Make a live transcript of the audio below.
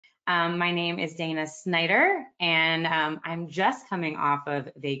My name is Dana Snyder, and I'm just coming off of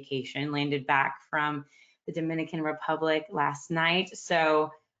vacation, landed back from the Dominican Republic last night.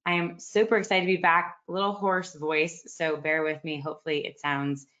 So I am super excited to be back, a little hoarse voice, so bear with me. Hopefully it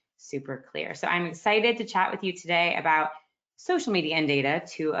sounds super clear. So I'm excited to chat with you today about social media and data,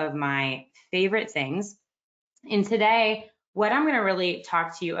 two of my favorite things. And today, what I'm going to really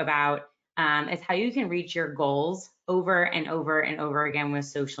talk to you about is how you can reach your goals over and over and over again with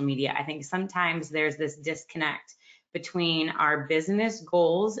social media. I think sometimes there's this disconnect between our business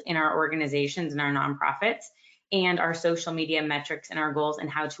goals in our organizations and our nonprofits and our social media metrics and our goals and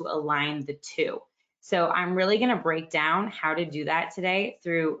how to align the two. So I'm really going to break down how to do that today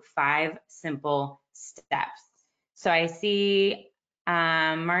through 5 simple steps. So I see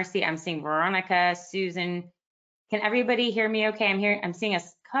Marcy, I'm seeing Veronica, Susan. Can everybody hear me okay? I'm seeing a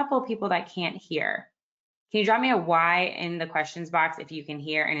couple people that can't hear. Can you drop me a Y in the questions box if you can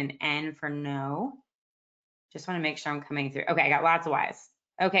hear and an N for no? Just want to make sure I'm coming through. Okay, I got lots of Ys.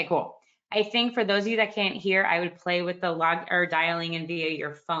 Okay, cool. I think for those of you that can't hear, I would play with the log or dialing in via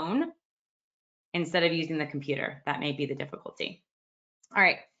your phone instead of using the computer. That may be the difficulty. All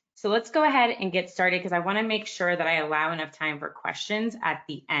right, so let's go ahead and get started because I want to make sure that I allow enough time for questions at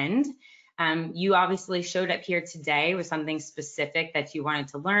the end. You obviously showed up here today with something specific that you wanted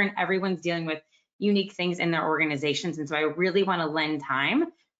to learn. Everyone's dealing with unique things in their organizations, and so I really want to lend time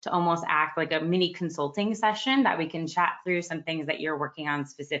to almost act like a mini consulting session that we can chat through some things that you're working on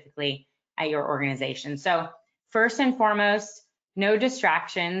specifically at your organization. So first and foremost, no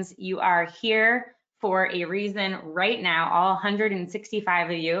distractions. You are here for a reason right now, all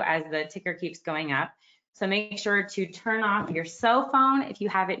 165 of you, as the ticker keeps going up. So make sure to turn off your cell phone if you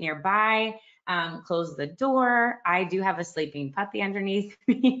have it nearby. Close the door. I do have a sleeping puppy underneath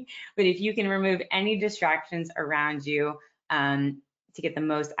me, but if you can remove any distractions around you to get the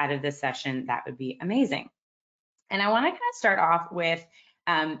most out of this session, that would be amazing. And I want to kind of start off with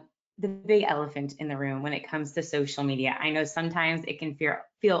the big elephant in the room when it comes to social media. I know sometimes it can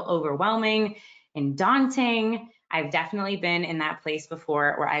feel overwhelming and daunting. I've definitely been in that place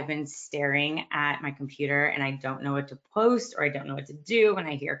before where I've been staring at my computer and I don't know what to post or I don't know what to do when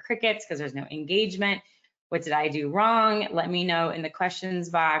I hear crickets because there's no engagement. What did I do wrong? Let me know in the questions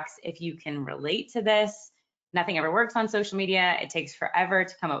box if you can relate to this. Nothing ever works on social media. It takes forever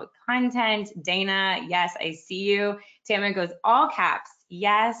to come up with content. Dana, yes, I see you. Tamara goes all caps.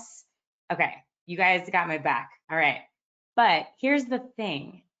 Yes. Okay, you guys got my back. All right. But here's the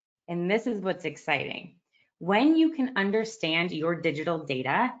thing, and this is what's exciting. When you can understand your digital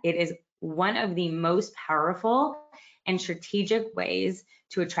data, it is one of the most powerful and strategic ways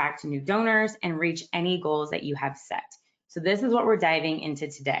to attract new donors and reach any goals that you have set. So this is what we're diving into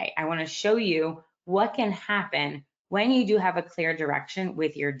today. I want to show you what can happen when you do have a clear direction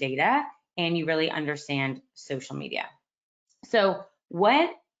with your data and you really understand social media. So what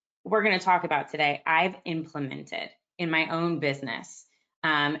we're going to talk about today, I've implemented in my own business,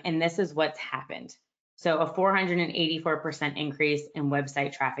 and this is what's happened. So a 484% increase in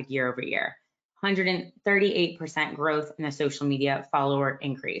website traffic year over year, 138% growth in a social media follower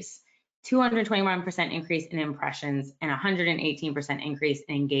increase, 221% increase in impressions, and 118% increase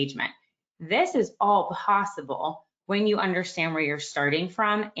in engagement. This is all possible when you understand where you're starting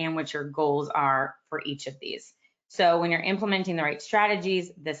from and what your goals are for each of these. So when you're implementing the right strategies,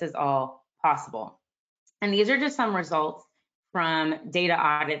 this is all possible. And these are just some results from data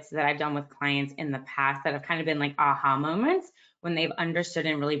audits that I've done with clients in the past that have kind of been like aha moments when they've understood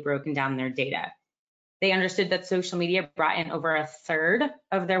and really broken down their data. They understood that social media brought in over 1/3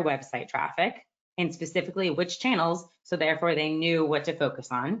 of their website traffic and specifically which channels, so therefore they knew what to focus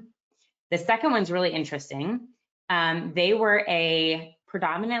on. The second one's really interesting. They were a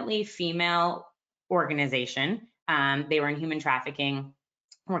predominantly female organization. They were in human trafficking,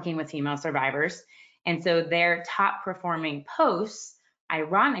 working with female survivors. And so their top performing posts,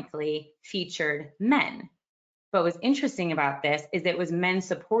 ironically, featured men. But what's interesting about this is it was men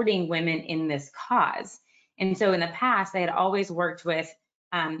supporting women in this cause. And so in the past, they had always worked with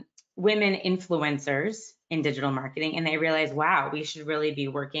women influencers in digital marketing, and they realized, wow, we should really be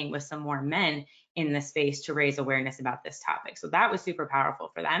working with some more men in this space to raise awareness about this topic. So that was super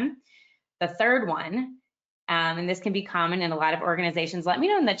powerful for them. The third one, and this can be common in a lot of organizations. Let me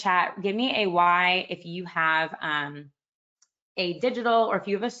know in the chat, give me a Y if you have a digital or if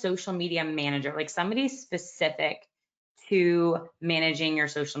you have a social media manager, like somebody specific to managing your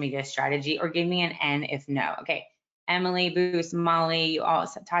social media strategy, or give me an N if no. Okay, Emily, Boost, Molly, you all,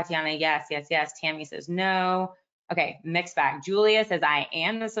 Tatiana, yes, yes, yes. Tammy says no. Okay, mixed bag. Julia says I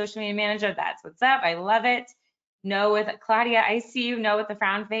am the social media manager. That's what's up. I love it. No with Claudia, I see you. No with the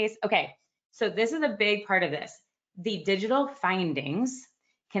frown face. Okay, so this is a big part of this. The digital findings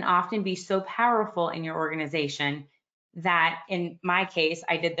can often be so powerful in your organization that in my case,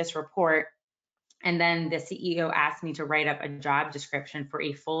 I did this report and then the CEO asked me to write up a job description for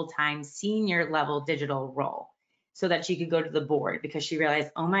a full-time senior level digital role so that she could go to the board because she realized,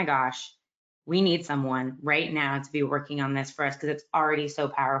 oh my gosh, we need someone right now to be working on this for us because it's already so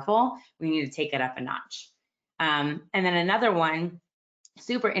powerful. We need to take it up a notch. And then another one,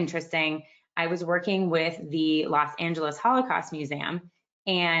 super interesting, I was working with the Los Angeles Holocaust Museum,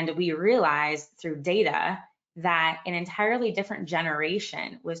 and we realized through data that an entirely different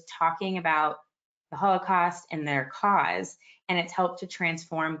generation was talking about the Holocaust and their cause, and it's helped to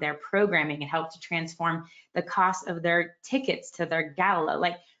transform their programming. It helped to transform the cost of their tickets to their gala.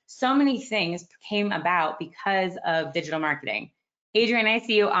 Like, so many things came about because of digital marketing. Adrian, I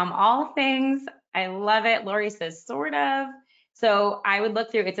see you. All things. I love it. Lori says, sort of. So I would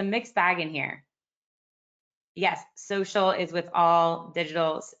look through, it's a mixed bag in here. Yes, social is with all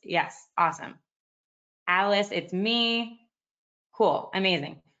digital. Yes, awesome. Alice, it's me. Cool,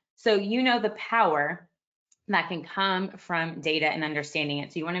 amazing. So you know the power that can come from data and understanding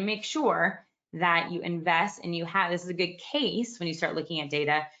it. So you want to make sure that you invest and you have, this is a good case when you start looking at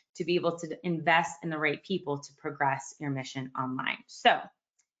data to be able to invest in the right people to progress your mission online. So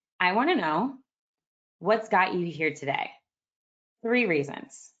I want to know what's got you here today. 3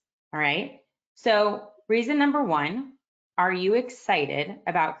 reasons, all right? So reason number 1, are you excited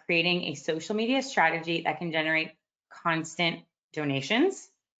about creating a social media strategy that can generate constant donations?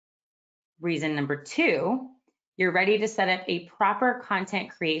 Reason number 2, you're ready to set up a proper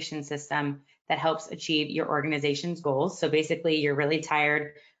content creation system that helps achieve your organization's goals. So basically, you're really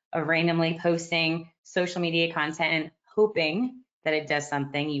tired of randomly posting social media content and hoping that it does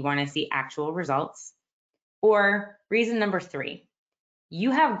something. You want to see actual results. Or reason number 3,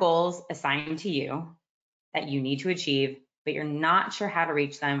 you have goals assigned to you that you need to achieve, but you're not sure how to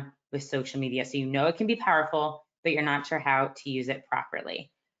reach them with social media. So you know it can be powerful, but you're not sure how to use it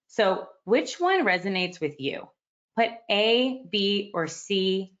properly. So which one resonates with you? Put A, B, or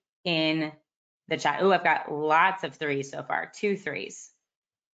C in the chat. Oh, I've got lots of 3s so far. 2 3s.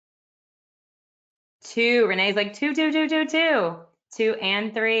 2. Renee's like 2, 2, 2, 2, 2. 2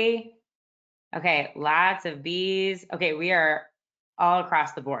 and 3. Okay, lots of B's. Okay, we are all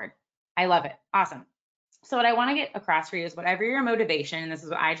across the board. I love it. Awesome. So what I want to get across for you is whatever your motivation, and this is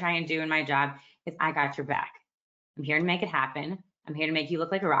what I try and do in my job, is I got your back. I'm here to make it happen. I'm here to make you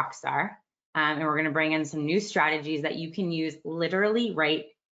look like a rock star. And we're going to bring in some new strategies that you can use literally right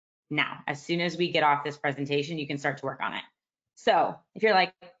now. As soon as we get off this presentation, you can start to work on it. So if you're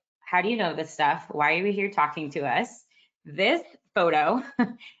like, how do you know this stuff? Why are you here talking to us? This photo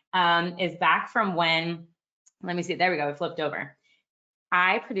is back from when, let me see, there we go, it flipped over.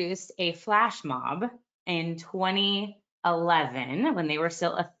 I produced a flash mob in 2011 when they were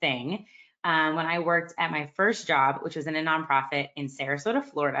still a thing, when I worked at my first job, which was in a nonprofit in Sarasota,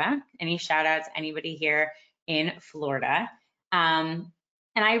 Florida. Any shout outs, anybody here in Florida? And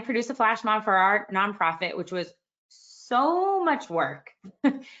I produced a flash mob for our nonprofit, which was so much work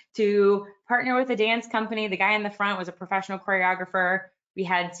to partner with a dance company. The guy in the front was a professional choreographer. We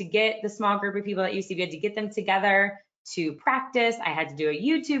had to get the small group of people at UC, we had to get them together to practice. I had to do a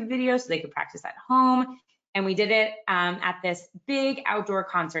YouTube video so they could practice at home. And we did it at this big outdoor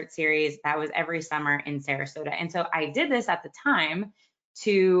concert series that was every summer in Sarasota. And so I did this at the time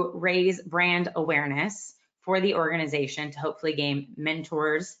to raise brand awareness for the organization to hopefully gain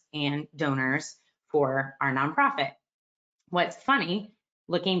mentors and donors for our nonprofit. What's funny,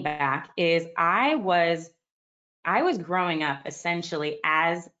 looking back, is I was growing up essentially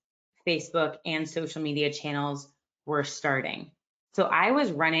as Facebook and social media channels were starting. So I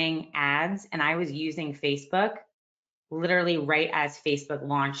was running ads and I was using Facebook literally right as Facebook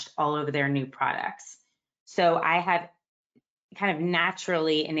launched all of their new products. So I had kind of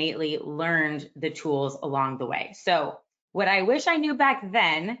naturally, innately learned the tools along the way. So what I wish I knew back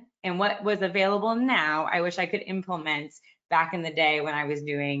then and what was available now, I wish I could implement back in the day when I was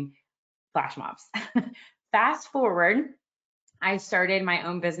doing flash mobs. Fast forward, I started my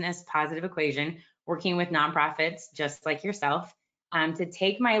own business, Positive Equation, working with nonprofits just like yourself. To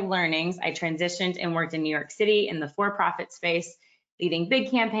take my learnings, I transitioned and worked in New York City in the for-profit space, leading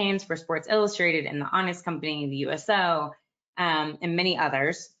big campaigns for Sports Illustrated and The Honest Company, the USO, and many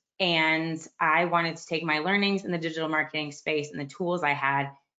others. And I wanted to take my learnings in the digital marketing space and the tools I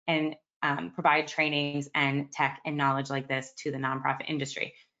had and provide trainings and tech and knowledge like this to the nonprofit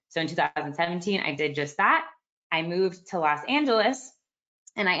industry. So in 2017, I did just that. I moved to Los Angeles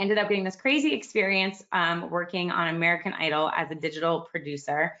And I ended up getting this crazy experience working on American Idol as a digital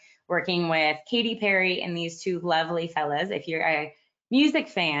producer, working with Katy Perry and these two lovely fellas. If you're a music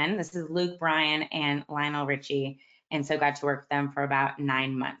fan, this is Luke Bryan and Lionel Richie. And so got to work with them for about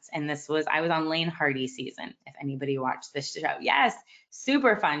 9 months. And I was on Lane Hardy season, if anybody watched this show. Yes,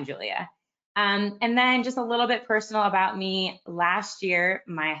 super fun, Julia. And then just a little bit personal about me. Last year,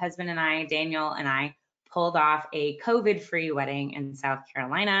 my husband and I, Daniel and I, pulled off a COVID-free wedding in South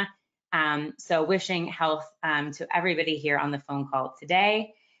Carolina. So wishing health to everybody here on the phone call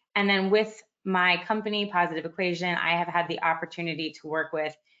today. And then with my company, Positive Equation, I have had the opportunity to work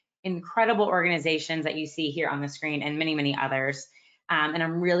with incredible organizations that you see here on the screen and many, many others. And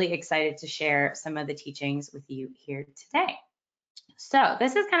I'm really excited to share some of the teachings with you here today. So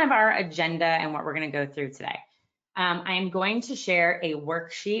this is kind of our agenda and what we're going to go through today. I am going to share a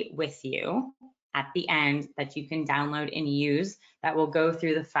worksheet with you at the end that you can download and use that will go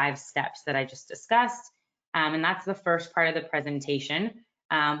through the 5 steps that I just discussed. And that's the first part of the presentation,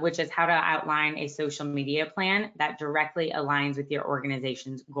 which is how to outline a social media plan that directly aligns with your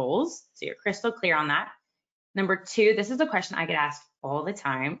organization's goals. So you're crystal clear on that. Number 2, this is a question I get asked all the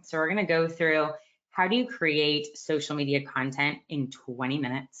time. So we're going to go through how do you create social media content in 20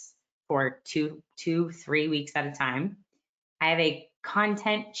 minutes for 3 weeks at a time. I have a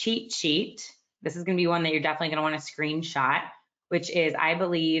content cheat sheet. This is going to be one that you're definitely going to want to screenshot, which is I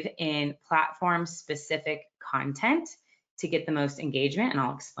believe in platform-specific content to get the most engagement, and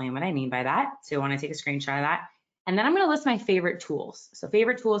I'll explain what I mean by that. So you want to take a screenshot of that. And then I'm going to list my favorite tools. So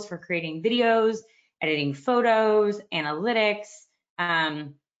favorite tools for creating videos, editing photos, analytics,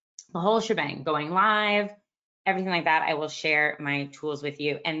 the whole shebang, going live, everything like that. I will share my tools with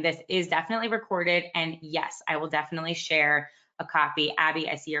you. And this is definitely recorded. And yes, I will definitely share a copy. Abby,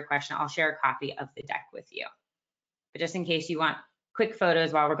 I see your question. I'll share a copy of the deck with you. But just in case you want quick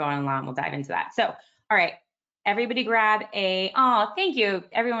photos while we're going along, we'll dive into that. So, all right, everybody grab oh, thank you.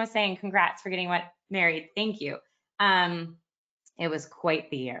 Everyone was saying congrats for getting married. Thank you. It was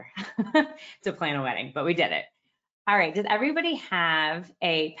quite the year to plan a wedding, but we did it. All right, does everybody have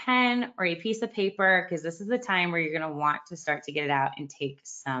a pen or a piece of paper? Because this is the time where you're going to want to start to get it out and take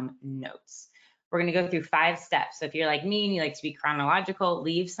some notes. We're going to go through 5 steps. So if you're like me and you like to be chronological,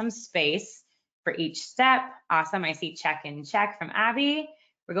 leave some space for each step. Awesome. I see check and check from Abby.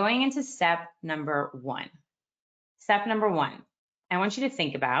 We're going into step number 1. Step number 1, I want you to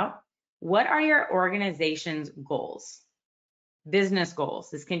think about what are your organization's goals? Business goals.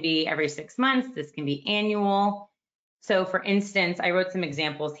 This can be every 6 months. This can be annual. So for instance, I wrote some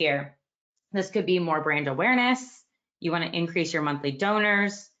examples here. This could be more brand awareness. You want to increase your monthly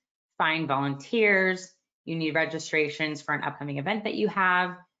donors, find volunteers. You need registrations for an upcoming event that you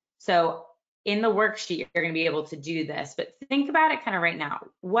have. So in the worksheet, you're going to be able to do this, but think about it kind of right now.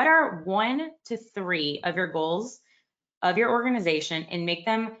 What are 1 to 3 of your goals of your organization and make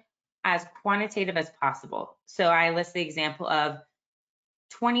them as quantitative as possible? So I list the example of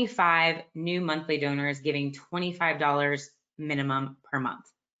 25 new monthly donors giving $25 minimum per month.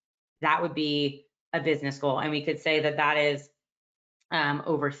 That would be a business goal. And we could say that that is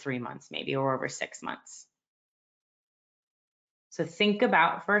over 3 months maybe, or over 6 months. So think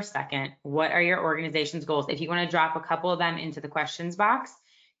about for a second, what are your organization's goals? If you want to drop a couple of them into the questions box,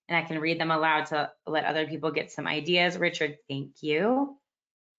 and I can read them aloud to let other people get some ideas. Richard, thank you.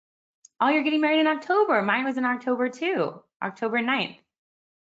 Oh, you're getting married in October. Mine was in October too, October 9th.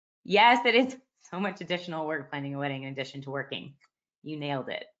 Yes, it is so much additional work planning a wedding in addition to working. You nailed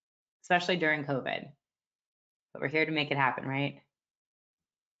it, especially during COVID. But we're here to make it happen, right?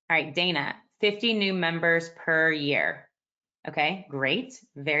 All right, Dana, 50 new members per year. Okay, great,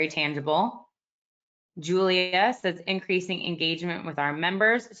 very tangible. Julia says increasing engagement with our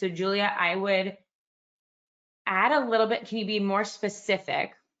members. So Julia, I would add a little bit. Can you be more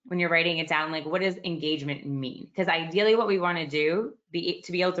specific when you're writing it down? Like, what does engagement mean? Because ideally what we want to do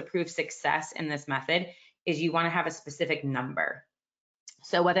to be able to prove success in this method is you want to have a specific number.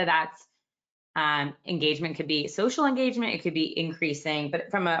 So whether that's engagement, could be social engagement, it could be increasing, but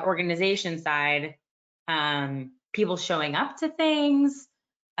from an organization side, people showing up to things,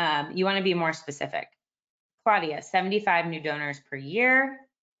 you want to be more specific. Claudia, 75 new donors per year.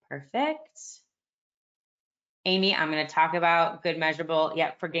 Perfect. Amy, I'm going to talk about good measurable,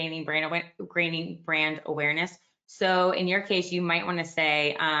 for gaining brand awareness. So in your case, you might want to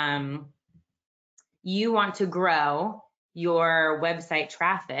say you want to grow your website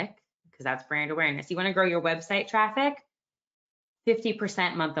traffic, because that's brand awareness. You want to grow your website traffic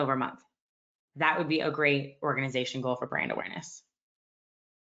 50% month over month. That would be a great organization goal for brand awareness.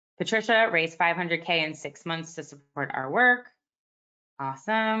 Patricia, raised 500K in 6 months to support our work.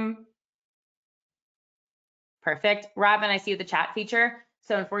 Awesome. Perfect. Robin, I see the chat feature.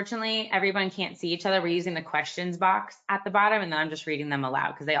 So unfortunately, everyone can't see each other. We're using the questions box at the bottom, and then I'm just reading them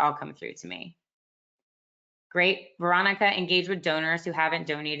aloud because they all come through to me. Great. Veronica, engage with donors who haven't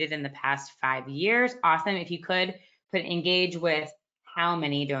donated in the past 5 years. Awesome. If you could put engage with how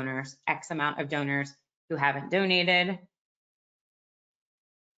many donors, X amount of donors who haven't donated.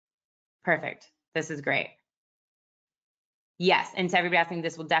 Perfect. This is great. Yes, and to everybody asking,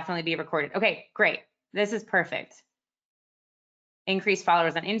 this will definitely be recorded. Okay, great. This is perfect. Increase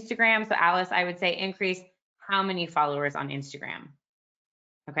followers on Instagram. So Alice, I would say increase how many followers on Instagram?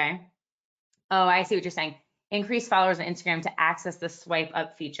 Okay. Oh, I see what you're saying. Increase followers on Instagram to access the swipe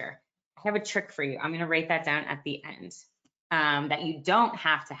up feature. I have a trick for you. I'm going to write that down at the end. That you don't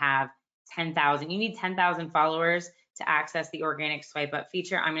have to have 10,000. You need 10,000 followers to access the organic swipe up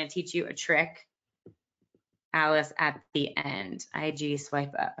feature. I'm going to teach you a trick, Alice, at the end. IG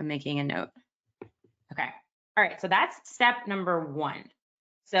swipe up. I'm making a note. Okay. All right. So that's step number 1.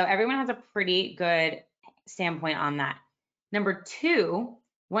 So everyone has a pretty good standpoint on that. Number 2,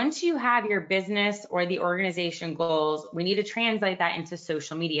 once you have your business or the organization goals, we need to translate that into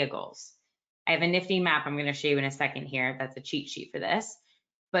social media goals. I have a nifty map I'm going to show you in a second here. That's a cheat sheet for this.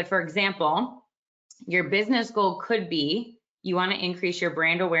 But for example, your business goal could be you want to increase your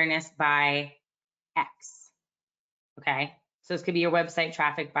brand awareness by X. Okay. So this could be your website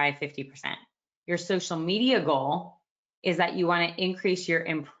traffic by 50%. Your social media goal is that you want to increase your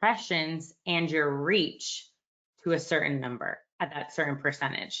impressions and your reach to a certain number at that certain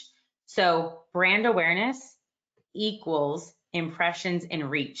percentage. So brand awareness equals impressions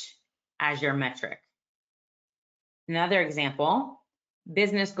and reach as your metric. Another example,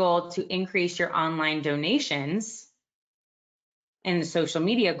 business goal to increase your online donations, and the social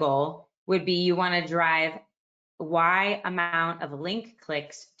media goal would be you want to drive Y amount of link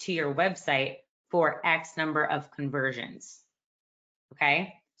clicks to your website for X number of conversions.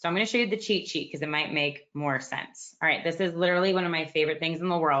 Okay, so I'm going to show you the cheat sheet because it might make more sense. All right, this is literally one of my favorite things in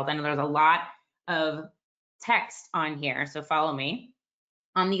the world. I know there's a lot of text on here, so follow me.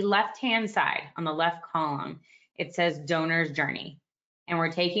 On the left-hand side, on the left column, it says donor's journey. And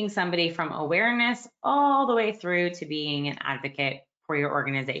we're taking somebody from awareness all the way through to being an advocate for your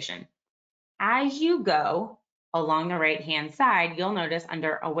organization. As you go along the right-hand side, you'll notice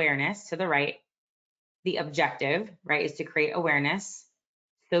under awareness to the right, the objective, right, is to create awareness.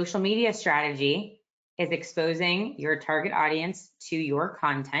 Social media strategy is exposing your target audience to your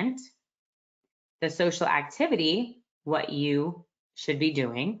content. The social activity, what you should be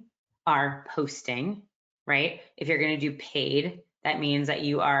doing, are posting, right? If you're going to do paid, that means that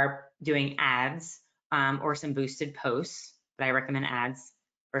you are doing ads or some boosted posts, but I recommend ads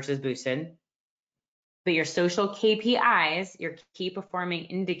versus boosted. But your social KPIs, your key performing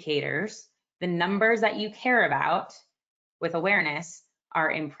indicators, the numbers that you care about with awareness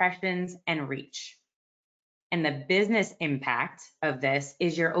are impressions and reach. And the business impact of this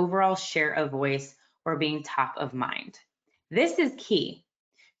is your overall share of voice or being top of mind. This is key.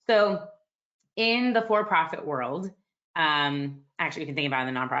 So in the for-profit world, actually you can think about it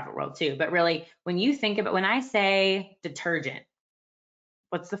in the nonprofit world too, but really when you think about, when I say detergent,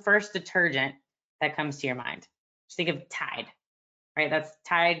 what's the first detergent that comes to your mind? Just think of Tide, right? That's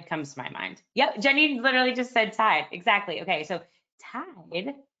Tide comes to my mind. Yep, Jenny literally just said Tide. Exactly. Okay, so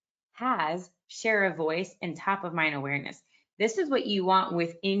Tide has share of voice and top of mind awareness. This is what you want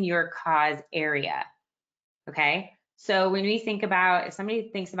within your cause area. Okay, so when we think about, if somebody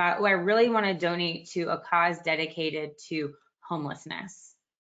thinks about, oh, I really want to donate to a cause dedicated to homelessness,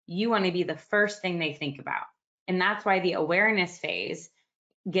 you want to be the first thing they think about. And that's why the awareness phase,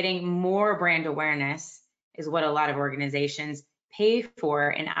 getting more brand awareness, is what a lot of organizations pay for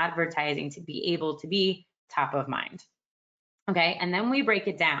in advertising to be able to be top of mind. Okay, and then we break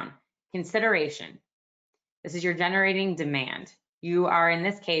it down. Consideration. This is your generating demand. You are, in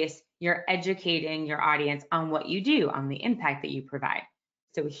this case, you're educating your audience on what you do, on the impact that you provide.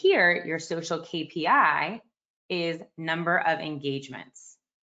 So here, your social KPI is number of engagements.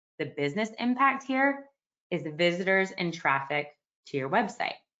 The business impact here is visitors and traffic to your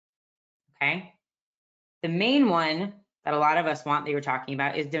website. Okay. The main one that a lot of us want that you were talking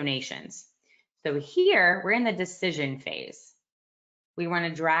about is donations. So here, we're in the decision phase. We want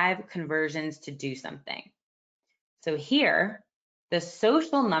to drive conversions to do something. So here, the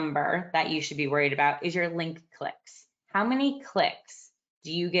social number that you should be worried about is your link clicks. How many clicks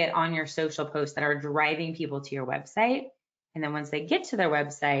do you get on your social posts that are driving people to your website? And then once they get to their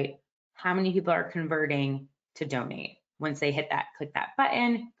website, how many people are converting to donate? Once they hit that, click that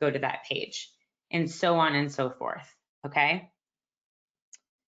button, go to that page, and so on and so forth, okay?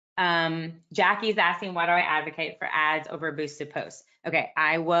 Jackie's asking, why do I advocate for ads over boosted posts? Okay,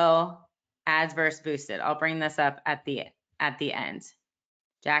 I will ads versus boosted. I'll bring this up at the end.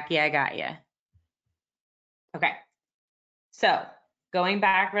 Jackie, I got you. Okay, so going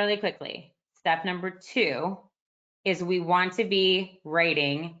back really quickly, step number 2 is we want to be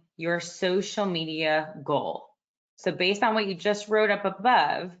writing your social media goal. So based on what you just wrote up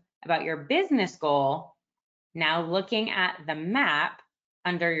above about your business goal, now looking at the map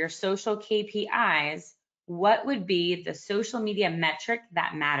under your social KPIs, what would be the social media metric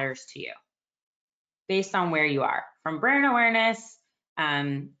that matters to you based on where you are, from brand awareness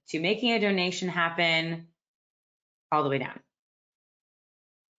to making a donation happen, all the way down.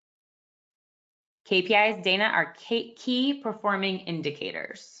 KPIs, Dana, are key performing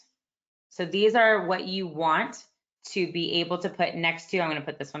indicators. So these are what you want to be able to put next to, I'm going to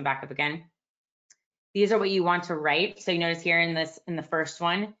put this one back up again. These are what you want to write. So you notice here in the first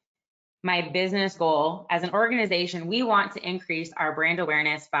one, my business goal as an organization, we want to increase our brand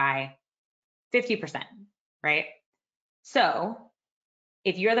awareness by 50%, right? So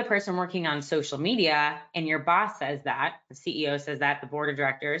if you're the person working on social media and your boss says that, the CEO says that, the board of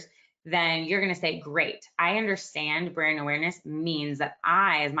directors, then you're going to say, great, I understand brand awareness means that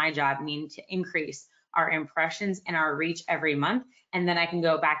I, as my job, need to increase our impressions and our reach every month. And then I can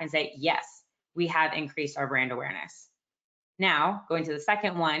go back and say, yes, we have increased our brand awareness. Now, going to the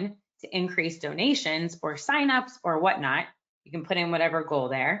second one, to increase donations or signups or whatnot, you can put in whatever goal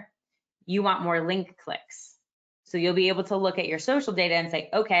there. You want more link clicks. So you'll be able to look at your social data and say,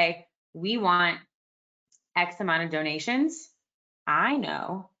 okay, we want X amount of donations. I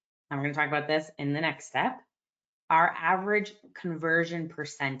know, and we're going to talk about this in the next step, our average conversion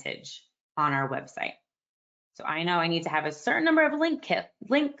percentage on our website. So I know I need to have a certain number of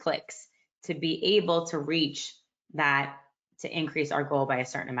link clicks to be able to reach that, to increase our goal by a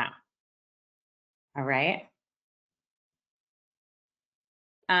certain amount. All right.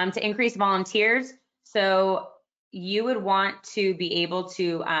 To increase volunteers, so you would want to be able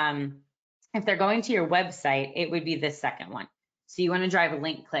to, if they're going to your website, it would be this second one. So you want to drive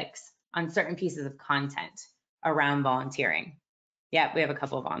link clicks on certain pieces of content around volunteering. Yeah, we have a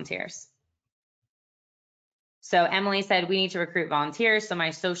couple of volunteers. So Emily said we need to recruit volunteers. So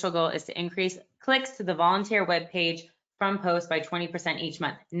my social goal is to increase clicks to the volunteer webpage from posts by 20% each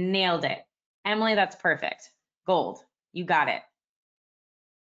month. Nailed it. Emily, that's perfect. Gold. You got it.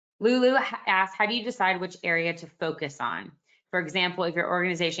 Lulu asked, how do you decide which area to focus on? For example, if your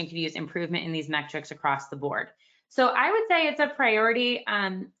organization could use improvement in these metrics across the board. So I would say it's a priority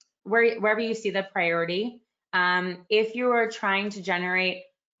wherever you see the priority. If you are trying to generate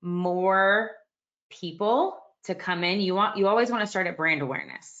more people to come in, you always want to start at brand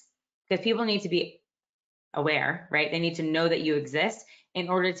awareness, because people need to be aware, right? They need to know that you exist in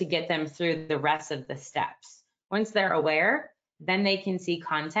order to get them through the rest of the steps. Once they're aware, then they can see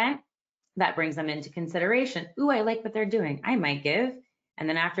content that brings them into consideration. Ooh, I like what they're doing, I might give. And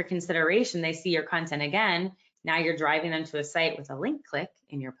then after consideration, they see your content again. Now you're driving them to a site with a link click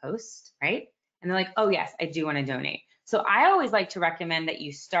in your post, right? And they're like, oh yes, I do want to donate. So I always like to recommend that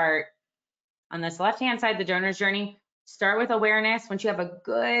you start on this left-hand side, the donor's journey, start with awareness. Once you have a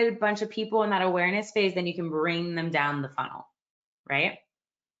good bunch of people in that awareness phase, then you can bring them down the funnel, right?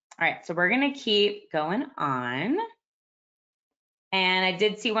 All right, so we're gonna keep going on. And I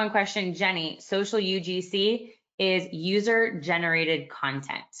did see one question, Jenny, social UGC is user-generated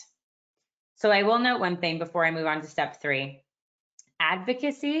content. So I will note one thing before I move on to step 3.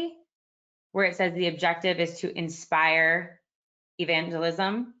 Advocacy, where it says the objective is to inspire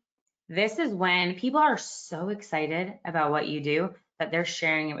evangelism. This is when people are so excited about what you do that they're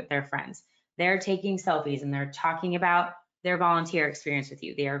sharing it with their friends. They're taking selfies and they're talking about their volunteer experience with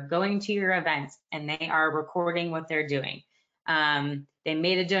you. They are going to your events and they are recording what they're doing. They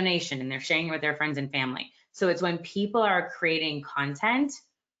made a donation and they're sharing it with their friends and family. So it's when people are creating content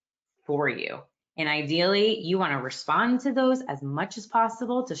for you. And ideally, you want to respond to those as much as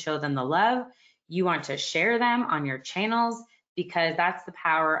possible to show them the love. You want to share them on your channels, because that's the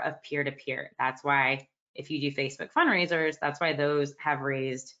power of peer-to-peer. That's why if you do Facebook fundraisers, that's why those have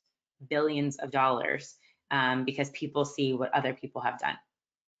raised billions of dollars, because people see what other people have done.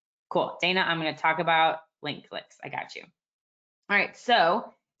 Cool. Dana, I'm going to talk about link clicks. I got you. All right,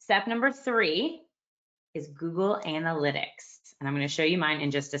 so step number 3 is Google Analytics. And I'm going to show you mine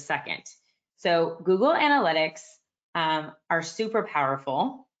in just a second. So Google Analytics are super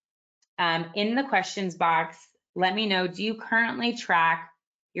powerful. In the questions box, let me know, do you currently track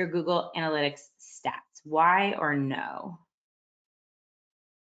your Google Analytics stats? Why or no?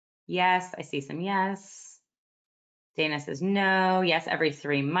 Yes, I see some yes. Dana says no. Yes, every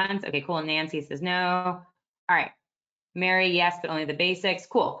 3 months. Okay, cool. Nancy says no. All right. Mary, yes, but only the basics.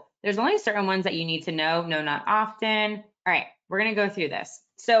 Cool. There's only certain ones that you need to know. No, not often. All right, we're going to go through this.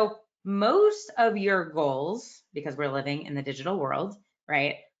 So most of your goals, because we're living in the digital world,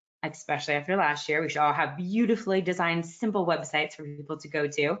 right? Especially after last year, we should all have beautifully designed, simple websites for people to go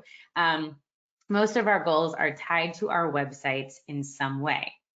to. Most of our goals are tied to our websites in some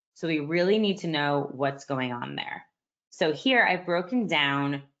way. So we really need to know what's going on there. So here I've broken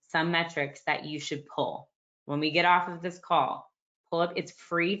down some metrics that you should pull. When we get off of this call, pull up, it's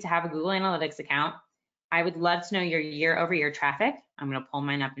free to have a Google Analytics account. I would love to know your year-over-year traffic. I'm going to pull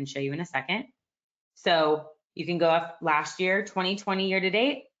mine up and show you in a second. So you can go off last year, 2020 year to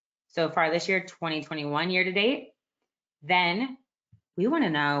date. So far this year, 2021 year to date. Then we want to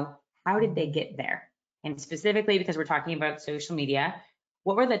know, how did they get there? And specifically, because we're talking about social media,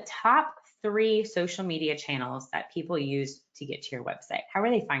 what were the top 3 social media channels that people use to get to your website? How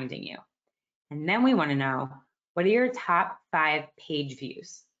are they finding you? And then we want to know, what are your top 5 page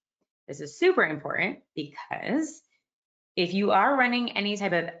views? This is super important because if you are running any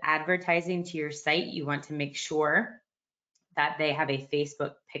type of advertising to your site, you want to make sure that they have a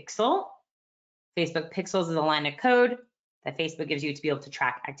Facebook pixel. Facebook pixels is a line of code that Facebook gives you to be able to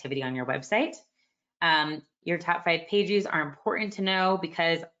track activity on your website. Your top 5 page views are important to know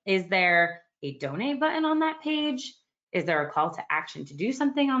because is there a donate button on that page? Is there a call to action to do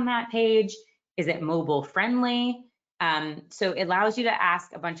something on that page? Is it mobile friendly? So it allows you to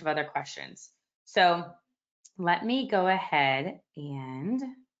ask a bunch of other questions. So let me go ahead and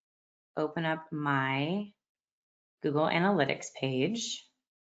open up my Google Analytics page.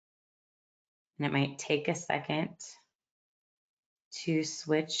 And it might take a second to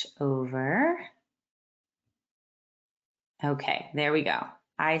switch over. Okay, there we go.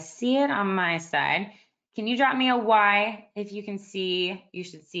 I see it on my side. Can you drop me a Y if you can see? You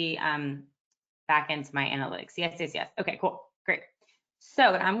should see back into my analytics. Yes, yes, yes. Okay, cool, great.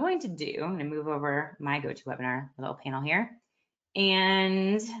 So what I'm going to do, I'm going to move over my GoToWebinar little panel here.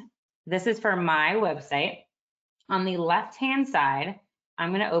 And this is for my website. On the left-hand side, I'm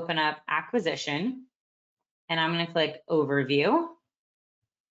going to open up acquisition and I'm going to click overview.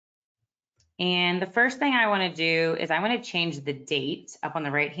 And the first thing I want to do is I want to change the date up on the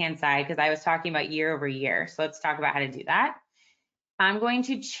right-hand side because I was talking about year over year. So let's talk about how to do that. I'm going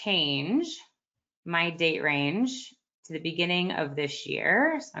to change my date range to the beginning of this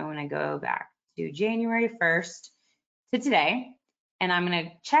year. So I want to go back to January 1st to today. And I'm going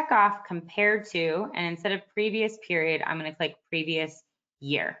to check off compared to, and instead of previous period, I'm going to click previous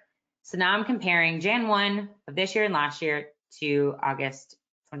year. So now I'm comparing Jan 1 of this year and last year to August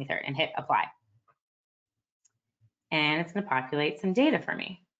 23rd and hit apply. And it's going to populate some data for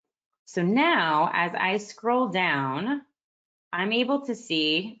me. So now as I scroll down, I'm able to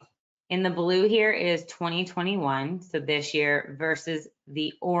see in the blue here is 2021, so this year, versus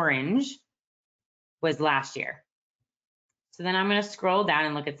the orange was last year. So then I'm going to scroll down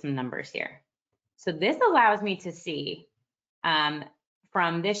and look at some numbers here. So this allows me to see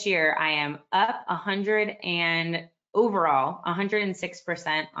from this year, I am up 100 and overall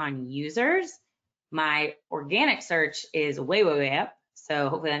 106% on users. My organic search is way, way, way up. So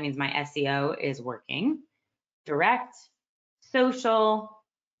hopefully that means my SEO is working. Direct, social,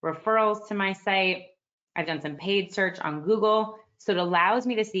 referrals to my site. I've done some paid search on Google. So it allows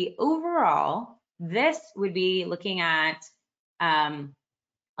me to see overall, this would be looking at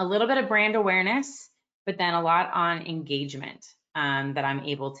a little bit of brand awareness, but then a lot on engagement that I'm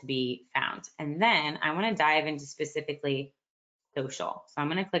able to be found. And then I want to dive into specifically social. So I'm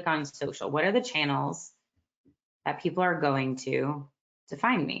going to click on social. What are the channels that people are going to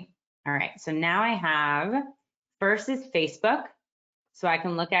find me? All right, so now I have, first is Facebook. So I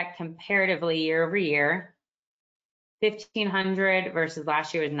can look at comparatively year over year, 1,500 versus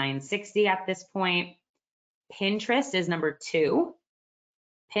last year was 960 at this point. Pinterest is number 2.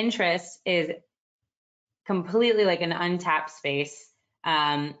 Pinterest is completely like an untapped space.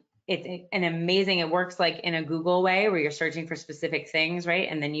 It's an amazing, it works like in a Google way where you're searching for specific things, right?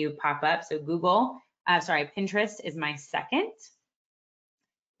 And then you pop up. So Pinterest is my second.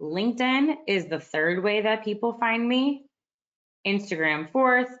 LinkedIn is the 3rd way that people find me. Instagram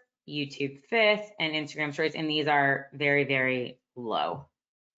 4th, YouTube 5th, and Instagram Stories. And these are very, very low,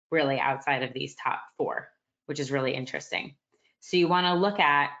 really outside of these top 4, which is really interesting. So you want to look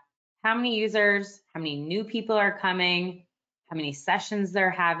at how many users, how many new people are coming, how many sessions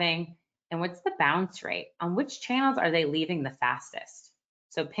they're having, and what's the bounce rate? On which channels are they leaving the fastest?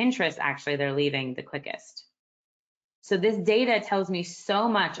 So Pinterest, actually, they're leaving the quickest. So this data tells me so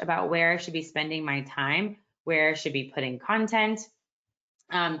much about where I should be spending my time where I should be putting content.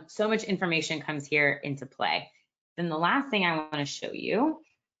 So much information comes here into play. Then the last thing I want to show you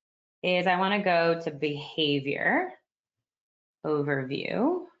is I want to go to behavior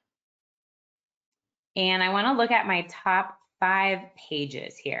overview. And I want to look at my top 5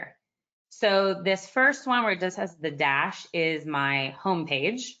 pages here. So this first one where it just has the dash is my home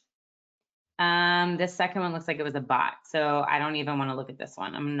page. This second one looks like it was a bot. So I don't even want to look at this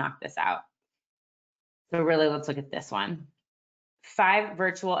one. I'm going to knock this out. So really, let's look at this one. 5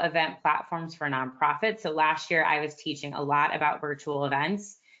 virtual event platforms for nonprofits. So last year I was teaching a lot about virtual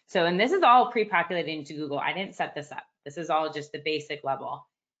events. So, and this is all pre-populated into Google. I didn't set this up. This is all just the basic level.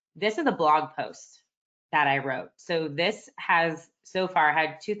 This is a blog post that I wrote. So this has so far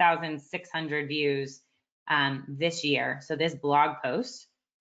had 2,600 views this year. So this blog post.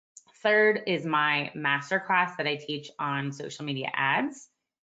 Third is my masterclass that I teach on social media ads.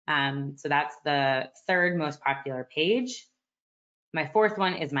 So that's the 3rd most popular page. My 4th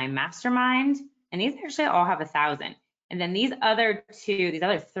one is my mastermind, and these actually all have 1,000. And then these other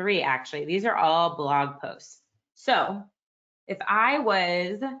 3 actually, these are all blog posts. So if I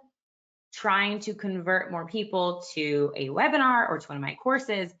was trying to convert more people to a webinar or to one of my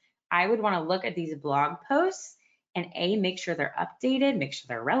courses, I would want to look at these blog posts and make sure they're updated, make sure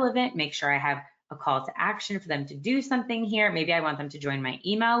they're relevant, make sure I have a call to action for them to do something here. Maybe I want them to join my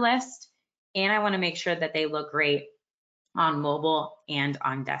email list, and I want to make sure that they look great on mobile and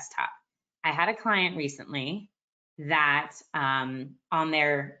on desktop. I had a client recently that on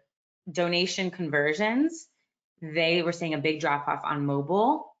their donation conversions, they were seeing a big drop off on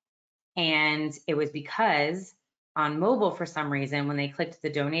mobile. And it was because on mobile, for some reason, when they clicked the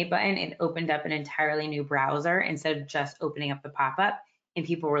donate button, it opened up an entirely new browser instead of just opening up the pop-up, and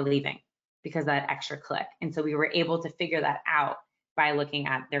people were leaving because of that extra click. And so we were able to figure that out by looking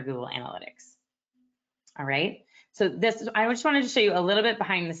at their Google Analytics. All right. So this, I just wanted to show you a little bit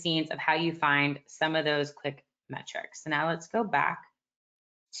behind the scenes of how you find some of those quick metrics. So now let's go back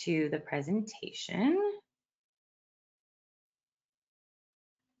to the presentation.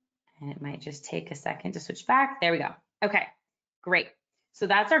 And it might just take a second to switch back. There we go. Okay, great. So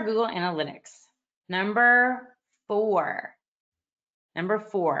that's our Google Analytics. Number 4,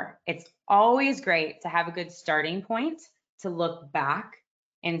 it's always great to have a good starting point to look back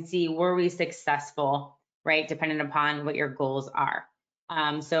and see, were we successful, right? Depending upon what your goals are.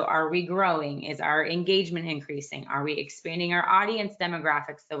 So are we growing? Is our engagement increasing? Are we expanding our audience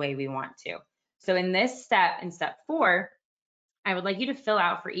demographics the way we want to? So in this step, in step 4, I would like you to fill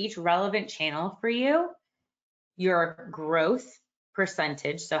out for each relevant channel for you, your growth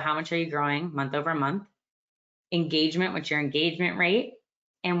percentage. So how much are you growing month over month? Engagement, what's your engagement rate?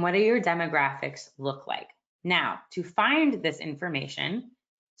 And what do your demographics look like? Now, to find this information,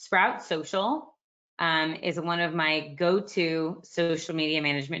 Sprout Social is one of my go-to social media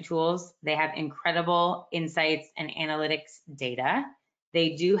management tools. They have incredible insights and analytics data.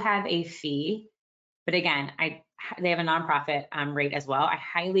 They do have a fee, but again, they have a nonprofit rate as well. I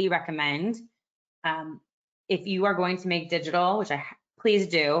highly recommend if you are going to make digital, which please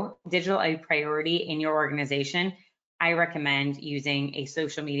do, digital a priority in your organization, I recommend using a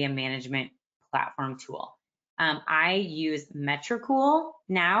social media management platform tool. I use Metricool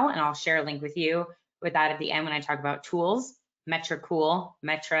now, and I'll share a link with you with that at the end when I talk about tools. Metricool,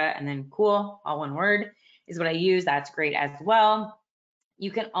 Metra, and then cool, all one word, is what I use. That's great as well.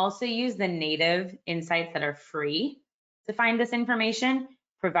 You can also use the native insights that are free to find this information,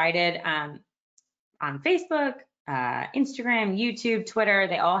 provided on Facebook, Instagram, YouTube, Twitter,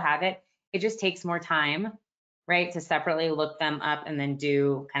 they all have it. It just takes more time, right, to separately look them up and then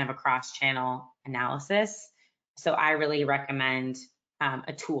do kind of a cross-channel analysis. So I really recommend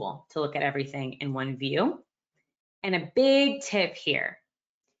a tool to look at everything in one view. And a big tip here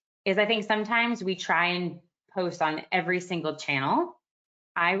is I think sometimes we try and post on every single channel.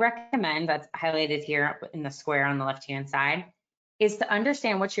 I recommend, that's highlighted here in the square on the left-hand side, is to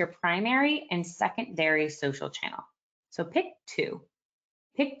understand what's your primary and secondary social channel. So pick 2.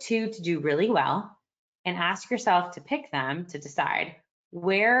 Pick 2 to do really well, and ask yourself to pick them to decide,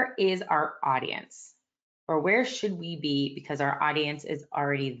 where is our audience? Or where should we be because our audience is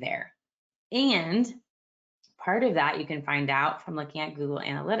already there? And part of that you can find out from looking at Google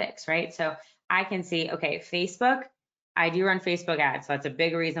Analytics, right? So I can see, okay, Facebook, I do run Facebook ads, so that's a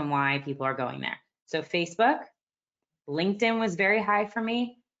big reason why people are going there. So Facebook, LinkedIn was very high for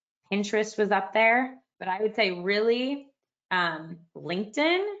me. Pinterest was up there, but I would say really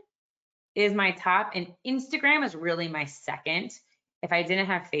LinkedIn is my top, and Instagram is really my second. If I didn't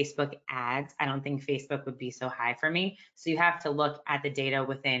have Facebook ads, I don't think Facebook would be so high for me. So you have to look at the data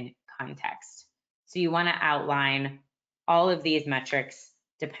within context. So you want to outline all of these metrics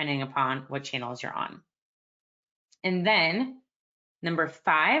depending upon what channels you're on. And then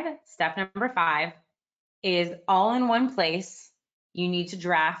step number 5 is all in one place. You need to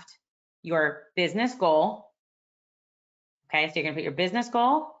draft your business goal. Okay, so you're gonna put your business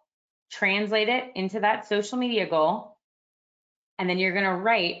goal, translate it into that social media goal, and then you're gonna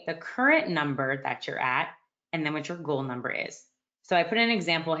write the current number that you're at and then what your goal number is. So I put an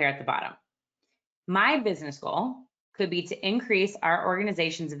example here at the bottom. My business goal could be to increase our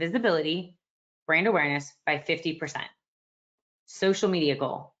organization's visibility, brand awareness by 50%. Social media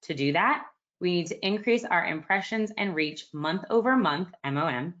goal, to do that, we need to increase our impressions and reach month over month,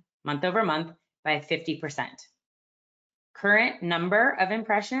 MOM, month over month by 50%. Current number of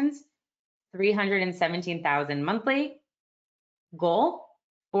impressions, 317,000 monthly. Goal,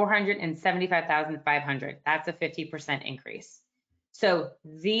 475,500. That's a 50% increase. So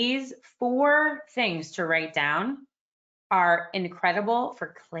these 4 things to write down are incredible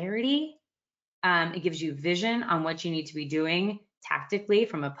for clarity. It gives you vision on what you need to be doing tactically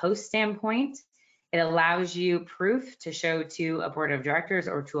from a post standpoint. It allows you proof to show to a board of directors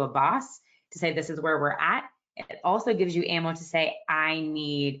or to a boss to say, this is where we're at. It also gives you ammo to say, I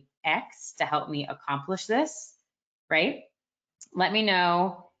need X to help me accomplish this, right? Let me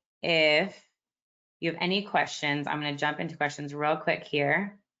know if you have any questions. I'm going to jump into questions real quick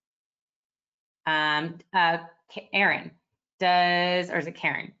here. Aaron, or is it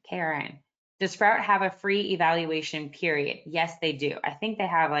Karen? Karen. Does Sprout have a free evaluation period? Yes, they do. I think they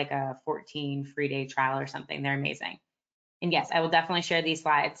have like a 14 free day trial or something. They're amazing. And yes, I will definitely share these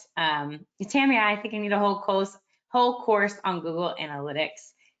slides. Tammy, I think I need a whole course on Google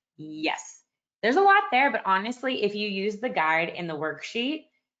Analytics. Yes, there's a lot there, but honestly, if you use the guide in the worksheet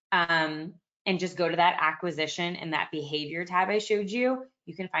and just go to that acquisition and that behavior tab I showed you,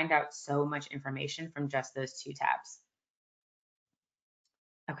 you can find out so much information from just those 2 tabs.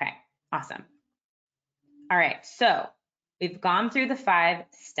 Okay, awesome. All right, so we've gone through the 5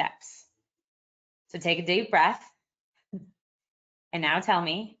 steps. So take a deep breath and now tell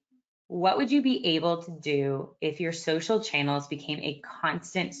me, what would you be able to do if your social channels became a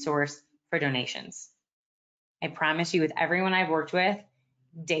constant source for donations? I promise you, with everyone I've worked with,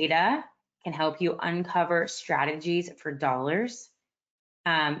 data can help you uncover strategies for dollars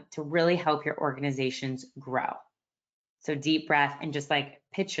to really help your organizations grow. So deep breath and just like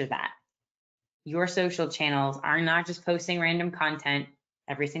picture that. Your social channels are not just posting random content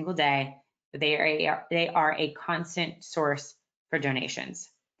every single day, but they are a constant source for donations.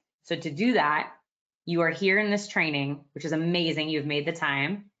 So to do that, you are here in this training, which is amazing. You've made the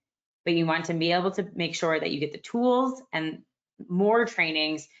time, but you want to be able to make sure that you get the tools and more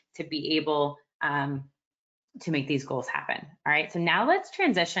trainings to be able to make these goals happen. All right, so now let's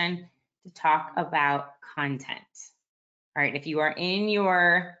transition to talk about content. All right, if you are in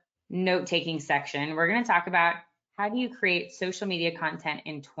your note-taking section, we're going to talk about how do you create social media content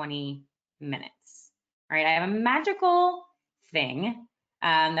in 20 minutes. All right, I have a magical thing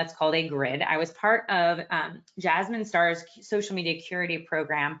that's called a grid. I was part of Jasmine Starr's social media curator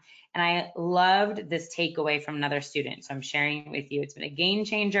program, and I loved this takeaway from another student. So I'm sharing it with you. It's been a game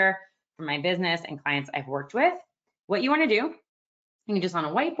changer for my business and clients I've worked with. What you want to do, you can just on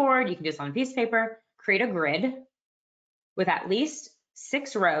a whiteboard, you can just on a piece of paper, create a grid with at least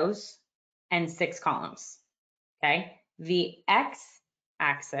 6 rows and 6 columns. Okay, the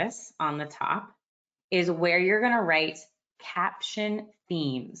x-axis on the top is where you're going to write caption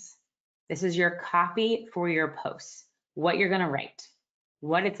themes. This is your copy for your posts, what you're going to write,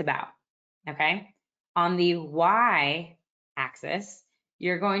 what it's about. Okay, on the y-axis,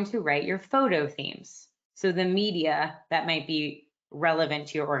 you're going to write your photo themes, so the media that might be relevant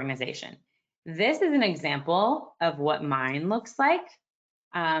to your organization. This is an example of what mine looks like.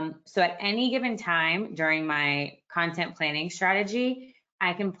 So at any given time during my content planning strategy,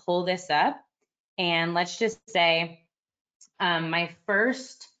 I can pull this up, and let's just say my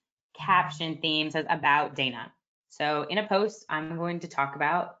first caption theme says about Dana. So in a post, I'm going to talk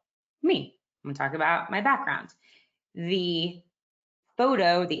about me. I'm going to talk about my background. The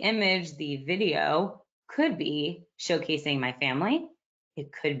photo, the image, the video could be showcasing my family.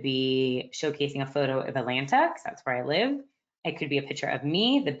 It could be showcasing a photo of Atlanta, because that's where I live. It could be a picture of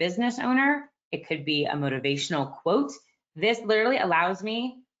me, the business owner. It could be a motivational quote. This literally allows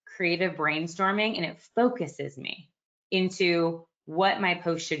me creative brainstorming, and it focuses me into what my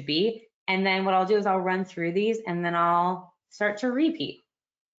post should be. And then what I'll do is I'll run through these, and then I'll start to repeat,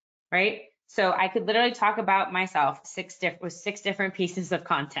 right? So I could literally talk about myself with 6 different pieces of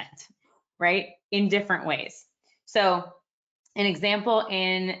content, right? In different ways. So An example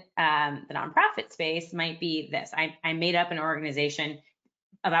in the nonprofit space might be this. I made up an organization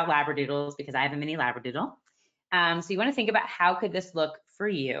about Labradoodles because I have a mini Labradoodle. So you want to think about how could this look for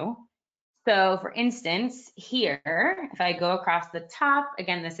you. So for instance, here, if I go across the top,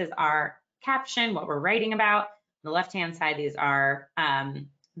 again, this is our caption, what we're writing about. On the left-hand side, these are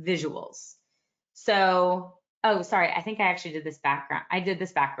visuals. So, oh, sorry, I think I actually did this background. I did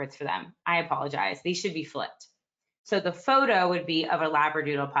this backwards for them. I apologize. These should be flipped. So the photo would be of a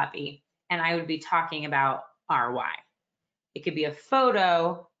Labradoodle puppy, and I would be talking about RY. It could be a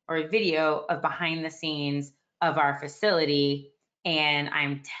photo or a video of behind the scenes of our facility, and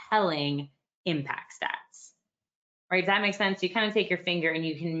I'm telling impact stats, right? Does that make sense? You kind of take your finger and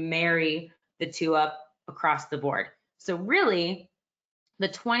you can marry the two up across the board. So really, the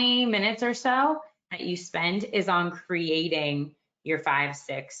 20 minutes or so that you spend is on creating your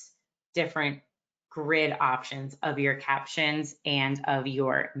 5-6 different grid options of your captions and of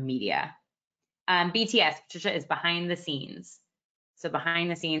your media. BTS, Patricia, is behind the scenes. So behind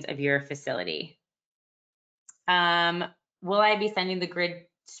the scenes of your facility. Will I be sending the grid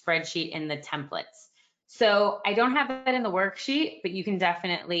spreadsheet in the templates? So I don't have that in the worksheet, but you can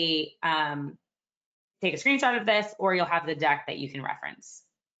definitely take a screenshot of this, or you'll have the deck that you can reference.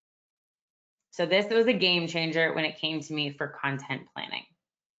 So this was a game changer when it came to me for content planning.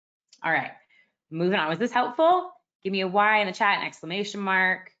 All right, moving on. Was this helpful? Give me a Y in the chat, an exclamation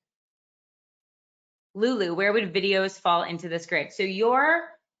mark. Lulu, where would videos fall into this grid? So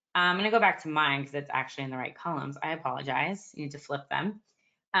I'm going to go back to mine because it's actually in the right columns. I apologize. You need to flip them.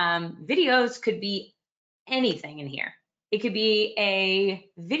 Videos could be anything in here. It could be a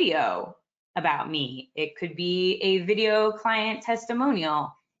video about me. It could be a video client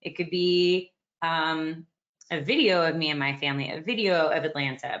testimonial. It could be a video of me and my family, a video of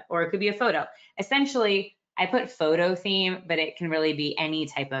Atlanta, or it could be a photo. Essentially, I put photo theme, but it can really be any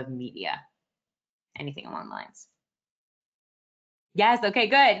type of media, anything along the lines. Yes, okay,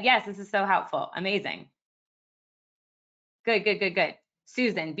 good. Yes, this is so helpful. Amazing. Good, good, good, good.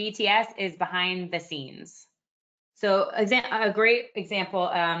 Susan, BTS is behind the scenes. So a great example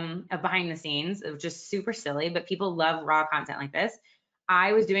of behind the scenes, which is super silly, but people love raw content like this.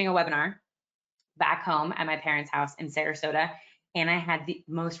 I was doing a webinar back home at my parents' house in Sarasota, and I had the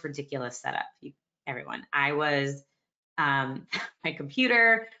most ridiculous setup, everyone. I was, my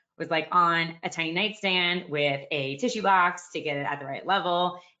computer was like on a tiny nightstand with a tissue box to get it at the right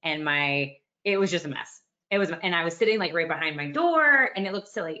level, and it was just a mess. And I was sitting like right behind my door, and it looked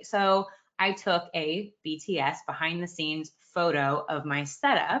silly. So I took a BTS behind the scenes photo of my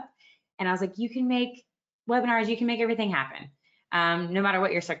setup, and I was like, you can make webinars, you can make everything happen, no matter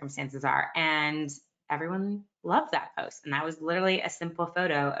what your circumstances are. And everyone loved that post. And that was literally a simple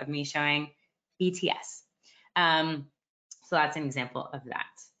photo of me showing BTS. So that's an example of that.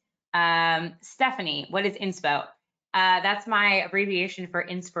 Stephanie, what is inspo? That's my abbreviation for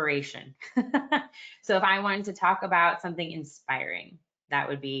inspiration. So if I wanted to talk about something inspiring, that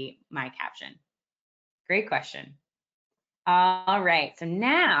would be my caption. Great question. All right, so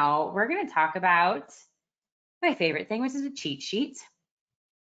now we're going to talk about my favorite thing, which is a cheat sheet.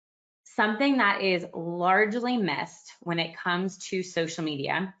 Something that is largely missed when it comes to social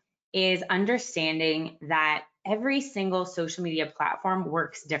media is understanding that every single social media platform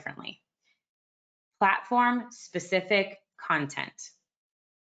works differently. Platform-specific content.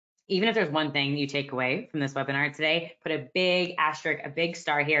 Even if there's one thing you take away from this webinar today, put a big asterisk, a big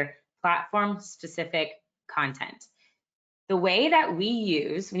star here, platform-specific content. The way that we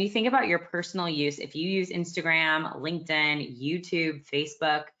use, when you think about your personal use, if you use Instagram, LinkedIn, YouTube,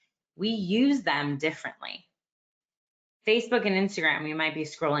 Facebook, we use them differently. Facebook and Instagram, we might be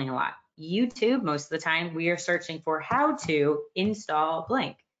scrolling a lot. YouTube, most of the time, we are searching for how to install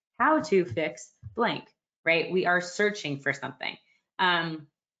blank, how to fix blank, right? We are searching for something.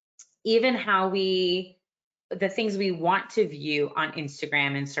 Even the things we want to view on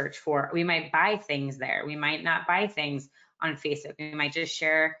Instagram and search for, we might buy things there. We might not buy things on Facebook. We might just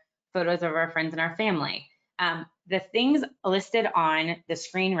share photos of our friends and our family. The things listed on the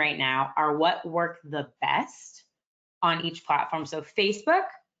screen right now are what work the best on each platform. So Facebook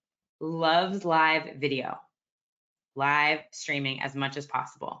loves live video, live streaming as much as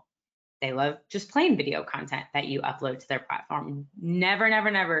possible. They love just plain video content that you upload to their platform. Never, never,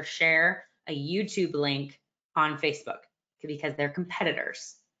 never share a YouTube link on Facebook because they're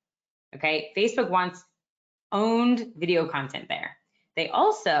competitors. Okay, Facebook wants owned video content there. They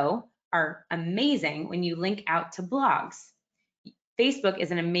also are amazing when you link out to blogs. Facebook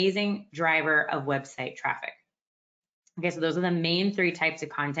is an amazing driver of website traffic. Okay, so those are the main 3 types of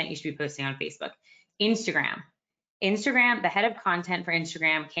content you should be posting on Facebook. Instagram, Instagram, the head of content for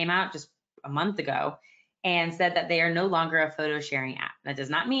Instagram came out just a month ago and said that they are no longer a photo sharing app. That does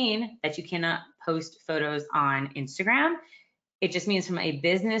not mean that you cannot post photos on Instagram. It just means from a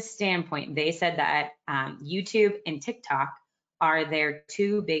business standpoint, they said that YouTube and TikTok are their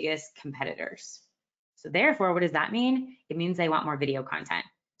two biggest competitors. So therefore, what does that mean? It means they want more video content.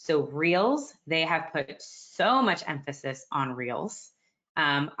 So Reels, they have put so much emphasis on Reels.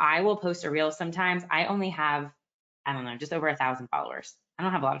 I will post a Reel sometimes. I only have, I don't know, just over 1,000 followers. I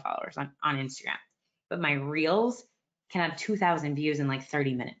don't have a lot of followers on Instagram, but my Reels can have 2,000 views in like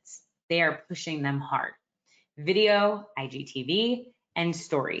 30 minutes. They are pushing them hard. Video, IGTV, and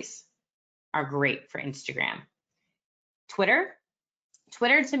stories are great for Instagram. Twitter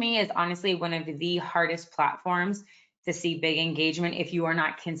to me is honestly one of the hardest platforms to see big engagement if you are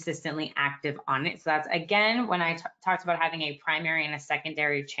not consistently active on it. So that's, again, when I talked about having a primary and a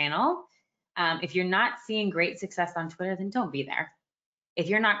secondary channel. If you're not seeing great success on Twitter, then don't be there. If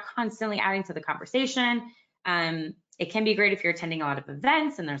you're not constantly adding to the conversation, it can be great if you're attending a lot of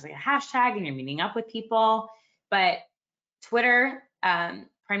events and there's like a hashtag and you're meeting up with people. But Twitter,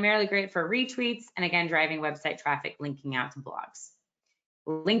 primarily great for retweets and, again, driving website traffic, linking out to blogs.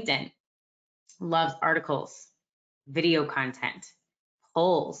 LinkedIn loves articles, video content.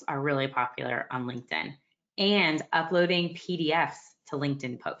 Polls are really popular on LinkedIn, and uploading PDFs to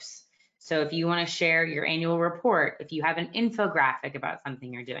LinkedIn posts. So if you want to share your annual report, if you have an infographic about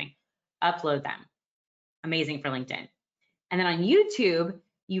something you're doing, upload them. Amazing for LinkedIn. And then on YouTube,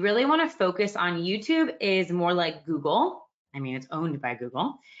 you really want to focus on YouTube is more like Google. I mean, it's owned by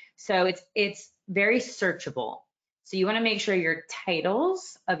Google. So it's very searchable. So you want to make sure your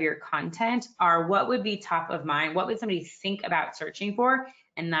titles of your content are what would be top of mind, what would somebody think about searching for,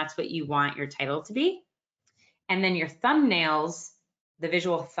 and that's what you want your title to be. And then your thumbnails, the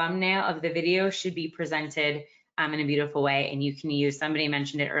visual thumbnail of the video should be presented in a beautiful way, and you can use, somebody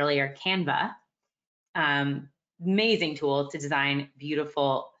mentioned it earlier, Canva. Amazing tool to design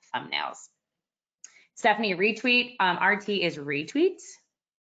beautiful thumbnails. Stephanie, retweet, RT is retweets.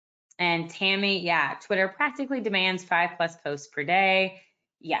 And Tammy, yeah, Twitter practically demands 5+ posts per day.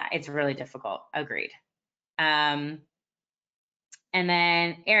 Yeah, it's really difficult. Agreed. And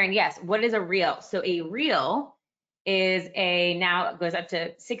then Erin, yes, what is a reel? So a reel is now it goes up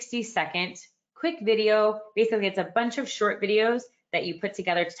to 60-second quick video. Basically, it's a bunch of short videos that you put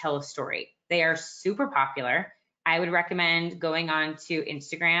together to tell a story. They are super popular. I would recommend going on to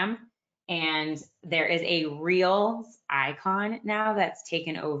Instagram, and there is a Reels icon now that's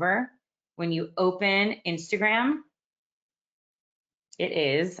taken over. When you open Instagram, it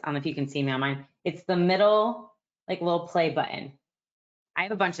is, I don't know if you can see me on mine, it's the middle, like, little play button. I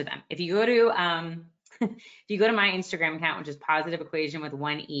have a bunch of them. If you go to if you go to my Instagram account, which is Positive Equation with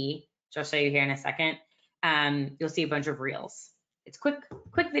 1 E, which I'll show you here in a second, you'll see a bunch of reels. It's quick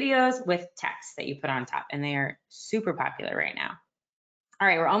videos with text that you put on top, and they are super popular right now. All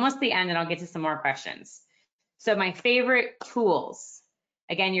right, we're almost at the end, and I'll get to some more questions. So my favorite tools.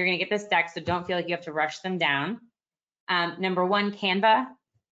 Again, you're gonna get this deck, so don't feel like you have to rush them down. Number 1, Canva.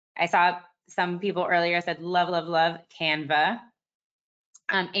 I saw some people earlier said love, love, love Canva.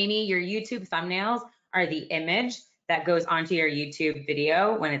 Amy, your YouTube thumbnails are the image that goes onto your YouTube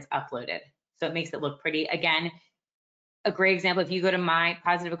video when it's uploaded. So it makes it look pretty. Again, a great example, if you go to my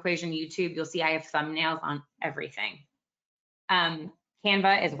Positive Equation YouTube, you'll see I have thumbnails on everything.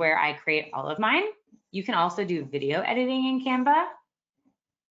 Canva is where I create all of mine. You can also do video editing in Canva.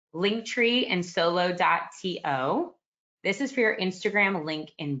 Linktree and solo.to. This is for your Instagram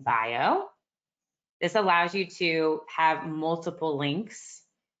link in bio. This allows you to have multiple links.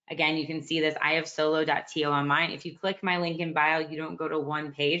 Again, you can see this. I have solo.to on mine. If you click my link in bio, you don't go to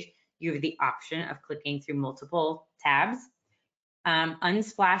one page. You have the option of clicking through multiple tabs.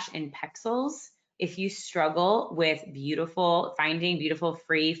 Unsplash and Pexels. If you struggle with finding beautiful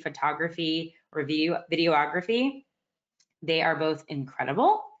free photography or videography, they are both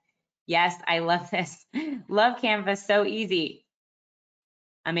incredible. Yes, I love this. Love Canva, so easy.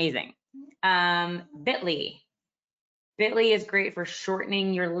 Amazing. Bitly. Bitly is great for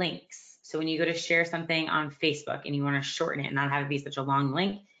shortening your links. So when you go to share something on Facebook and you want to shorten it and not have it be such a long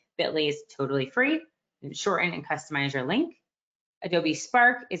link, Bitly is totally free. You can shorten and customize your link. Adobe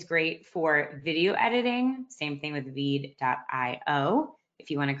Spark is great for video editing. Same thing with Veed.io if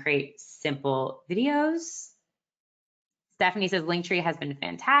you want to create simple videos. Stephanie says Linktree has been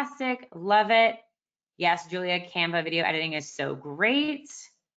fantastic. Love it. Yes, Julia, Canva video editing is so great.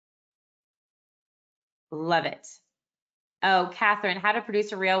 Love it. Oh, Catherine, how to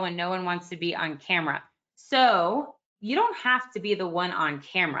produce a reel when no one wants to be on camera. So you don't have to be the one on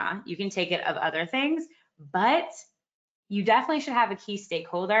camera. You can take it of other things, but you definitely should have a key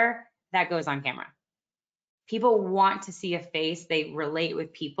stakeholder that goes on camera. People want to see a face, they relate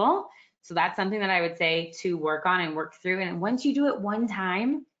with people. So that's something that I would say to work on and work through. And once you do it one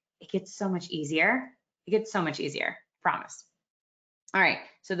time, it gets so much easier. It gets so much easier, I promise. All right,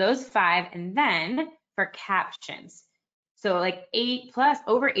 so those 5, and then for captions. So like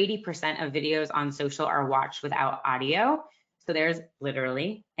over 80% of videos on social are watched without audio. So there's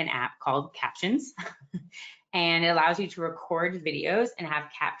literally an app called Captions, and it allows you to record videos and have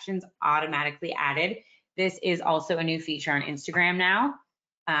captions automatically added. This is also a new feature on Instagram now,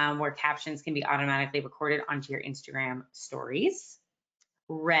 where captions can be automatically recorded onto your Instagram stories.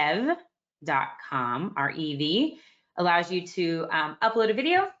 Rev.com, R-E-V, allows you to upload a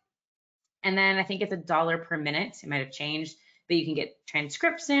video, and then I think it's $1 per minute. It might have changed, but you can get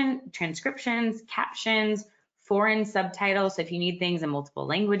transcriptions, captions, foreign subtitles. So if you need things in multiple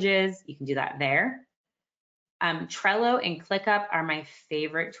languages, you can do that there. Trello and ClickUp are my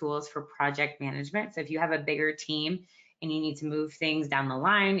favorite tools for project management. So if you have a bigger team and you need to move things down the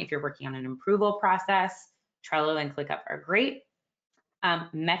line, if you're working on an approval process, Trello and ClickUp are great.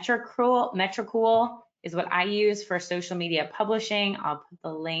 Metricool is what I use for social media publishing. I'll put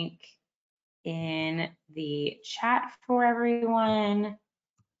the link in the chat for everyone.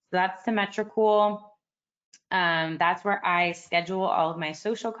 So that's the Metricool. That's where I schedule all of my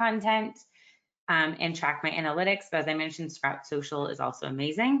social content and track my analytics. But as I mentioned, Sprout Social is also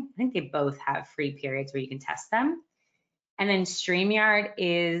amazing. I think they both have free periods where you can test them. And then StreamYard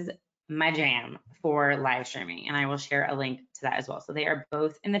is my jam for live streaming, and I will share a link to that as well. So they are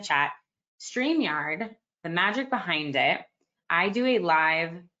both in the chat. StreamYard, the magic behind it, I do a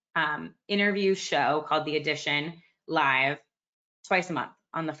live interview show called The Edition live twice a month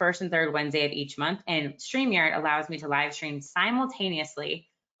on the first and third Wednesday of each month. And StreamYard allows me to live stream simultaneously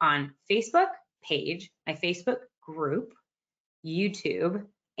on Facebook page, my Facebook group, YouTube,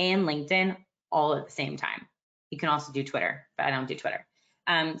 and LinkedIn all at the same time. You can also do Twitter, but I don't do Twitter.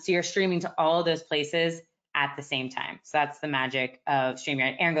 So you're streaming to all of those places at the same time. So that's the magic of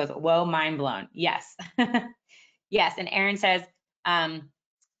StreamYard. Aaron goes, whoa, mind blown. Yes. Yes, and Aaron says,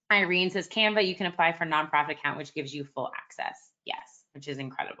 Irene says, Canva, you can apply for a nonprofit account, which gives you full access. Yes, which is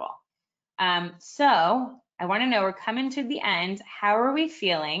incredible. So I want to know, we're coming to the end. How are we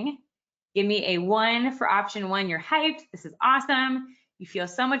feeling? Give me a 1 for option 1. You're hyped. This is awesome. You feel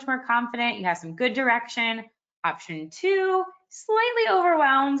so much more confident. You have some good direction. Option 2, slightly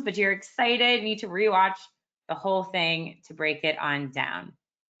overwhelmed, but you're excited. You need to rewatch the whole thing to break it on down.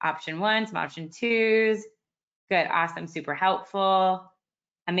 Option 1, some option 2s. Good, awesome, super helpful.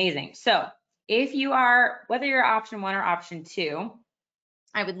 Amazing. So if you are, whether you're option 1 or option 2,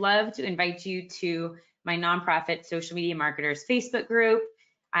 I would love to invite you to my nonprofit social media marketers Facebook group.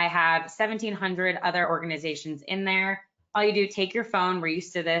 I have 1,700 other organizations in there. All you do, take your phone. We're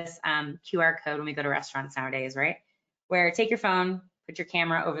used to this QR code when we go to restaurants nowadays, right? Where take your phone, put your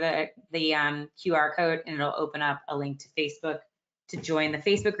camera over the QR code, and it'll open up a link to Facebook to join the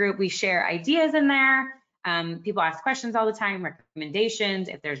Facebook group. We share ideas in there. People ask questions all the time, recommendations,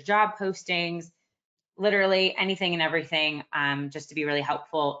 if there's job postings, literally anything and everything, just to be really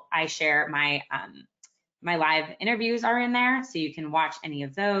helpful. I share my my live interviews are in there, so you can watch any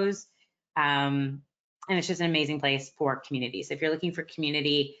of those. And it's just an amazing place for community. So if you're looking for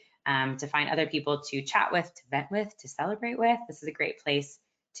community to find other people to chat with, to vent with, to celebrate with, this is a great place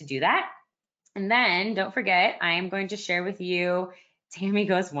to do that. And then don't forget, I am going to share with you, Tammy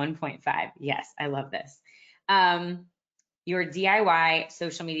goes 1.5. Yes, I love this. Your DIY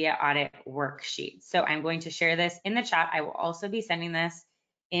social media audit worksheet. So I'm going to share this in the chat. I will also be sending this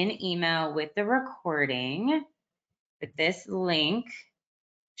in email with the recording. But this link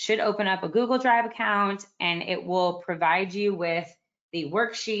should open up a Google Drive account, and it will provide you with the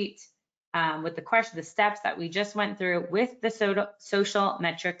worksheet with the steps that we just went through with the social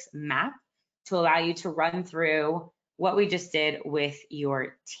metrics map to allow you to run through what we just did with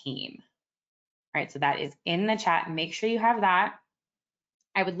your team. All right, so that is in the chat. Make sure you have that.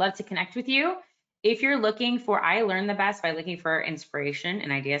 I would love to connect with you. If you're looking for, I learn the best by looking for inspiration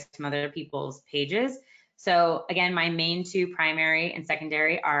and ideas from other people's pages. So again, my main 2 primary and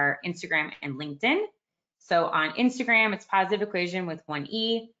secondary are Instagram and LinkedIn. So on Instagram, it's Positive Equation with 1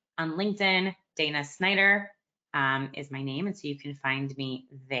 E. On LinkedIn, Dana Snyder is my name, and so you can find me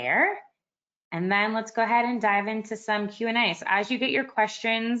there. And then let's go ahead and dive into some Q&A. So as you get your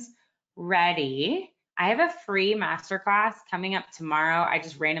questions ready, I have a free masterclass coming up tomorrow. I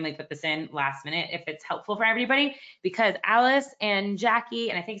just randomly put this in last minute if it's helpful for everybody, because Alice and Jackie,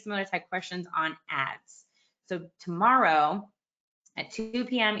 and I think some others had questions on ads. So tomorrow at 2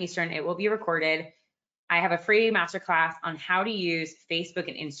 p.m. Eastern, it will be recorded. I have a free masterclass on how to use Facebook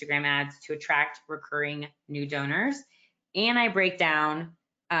and Instagram ads to attract recurring new donors. And I break down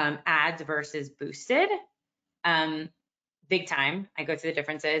ads versus boosted, big time. I go through the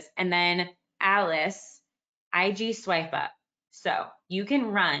differences. And then Alice, IG swipe up. So you can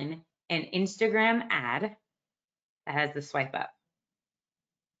run an Instagram ad that has the swipe up.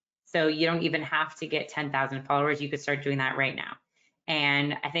 So you don't even have to get 10,000 followers. You could start doing that right now.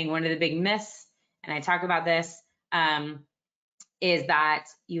 And I think one of the big myths, and I talk about this, is that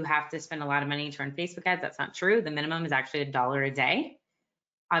you have to spend a lot of money to run Facebook ads. That's not true. The minimum is actually $1 a day.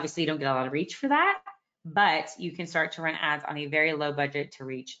 Obviously, you don't get a lot of reach for that, but you can start to run ads on a very low budget to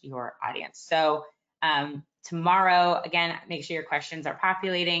reach your audience. So tomorrow, again, make sure your questions are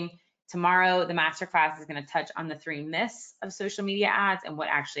populating. Tomorrow, the masterclass is going to touch on the 3 myths of social media ads and what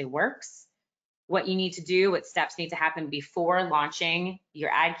actually works, what you need to do, what steps need to happen before launching your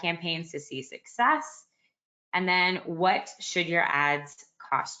ad campaigns to see success, and then what should your ads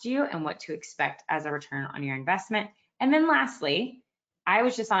cost you and what to expect as a return on your investment. And then lastly, I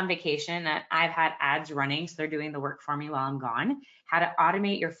was just on vacation and I've had ads running, so they're doing the work for me while I'm gone, how to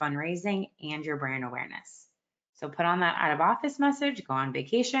automate your fundraising and your brand awareness. So put on that out of office message, go on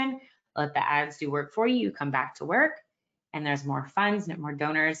vacation, let the ads do work for you, you come back to work, and there's more funds and more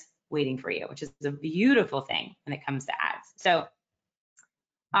donors waiting for you, which is a beautiful thing when it comes to ads. So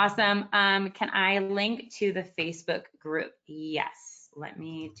awesome. Can I link to the Facebook group? Yes, let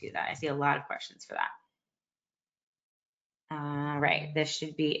me do that. I see a lot of questions for that. All right, this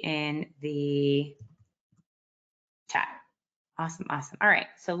should be in the chat. Awesome, awesome. All right,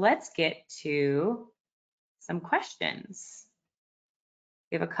 so let's get to some questions.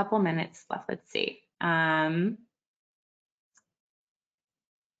 We have a couple minutes left. Let's see.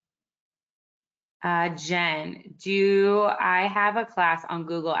 Jen, do I have a class on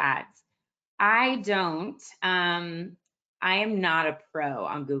Google Ads? I don't. I am not a pro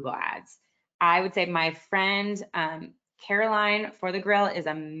on Google Ads. I would say my friend Caroline for the Grill is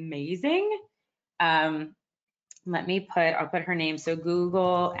amazing. Let me I'll put her name. So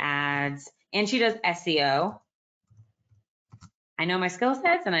Google Ads, and she does SEO. I know my skill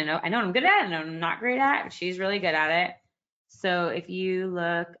sets, and I know I'm good at it, and I'm not great at it, but she's really good at it. So if you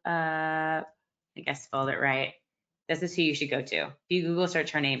look up, I guess spelled it right, this is who you should go to. If you Google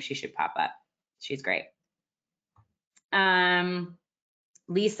search her name, she should pop up. She's great.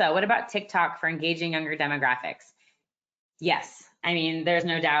 Lisa, what about TikTok for engaging younger demographics? Yes, I mean, there's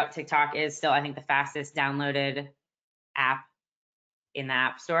no doubt TikTok is still, I think, the fastest downloaded app in the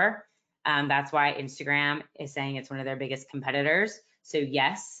App Store. That's why Instagram is saying it's one of their biggest competitors. So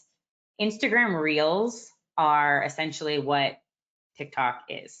yes, Instagram Reels are essentially what TikTok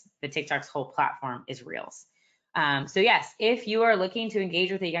is. The TikTok's whole platform is Reels. So yes, if you are looking to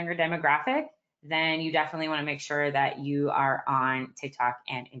engage with a younger demographic, then you definitely want to make sure that you are on TikTok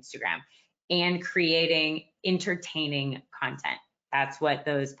and Instagram and creating entertaining content. That's what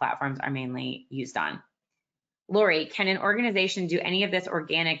those platforms are mainly used on. Lori, can an organization do any of this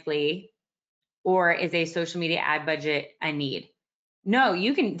organically, or is a social media ad budget a need? No,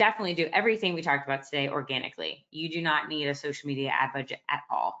 you can definitely do everything we talked about today organically. You do not need a social media ad budget at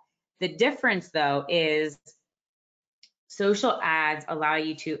all. The difference, though, is social ads allow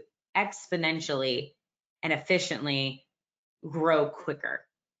you to exponentially and efficiently grow quicker,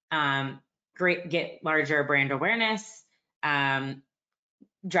 get larger brand awareness,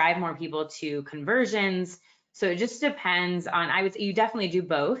 drive more people to conversions. So it just depends on, I would say you definitely do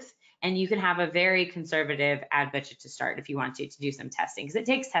both, and you can have a very conservative ad budget to start if you want to do some testing, because it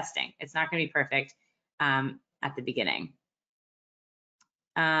takes testing. It's not going to be perfect at the beginning.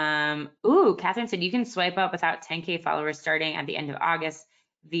 Ooh, Catherine said you can swipe up without 10K followers starting at the end of August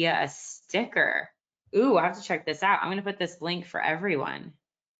via a sticker. Ooh, I'll have to check this out. I'm going to put this link for everyone.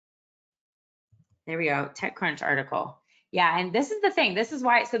 There we go, TechCrunch article. Yeah, and this is the thing. This is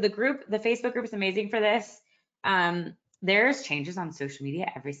why, so the Facebook group is amazing for this. There's changes on social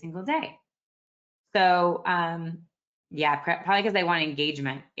media every single day. So yeah, probably because they want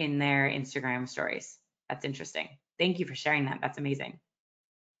engagement in their Instagram stories. That's interesting. Thank you for sharing that. That's amazing.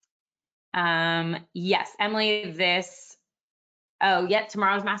 Yes, Emily,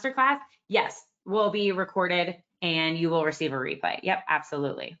 tomorrow's masterclass, yes, will be recorded and you will receive a replay. Yep,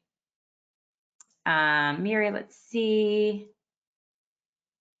 absolutely. Miri, let's see.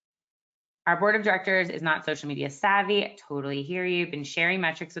 Our board of directors is not social media savvy. I totally hear you. Been sharing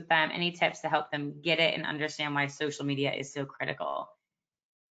metrics with them. Any tips to help them get it and understand why social media is so critical?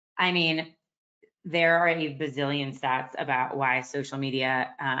 I mean, there are a bazillion stats about why social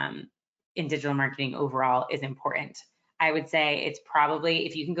media in digital marketing overall is important. I would say it's probably,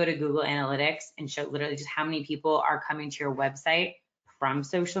 if you can go to Google Analytics and show literally just how many people are coming to your website from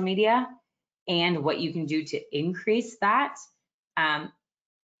social media and what you can do to increase that,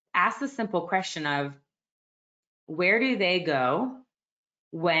 ask the simple question of, where do they go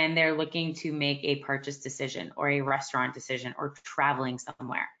when they're looking to make a purchase decision or a restaurant decision or traveling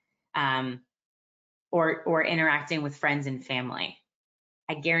somewhere, or interacting with friends and family?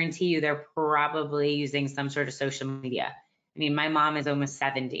 I guarantee you they're probably using some sort of social media. I mean, my mom is almost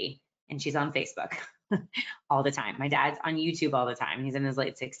 70 and she's on Facebook all the time. My dad's on YouTube all the time. He's in his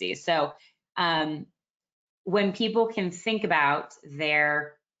late 60s. So when people can think about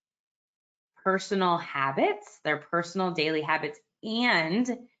their personal habits, their personal daily habits, and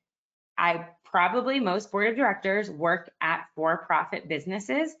most board of directors work at for-profit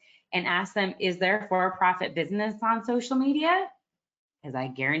businesses, and ask them, is their for-profit business on social media? Because I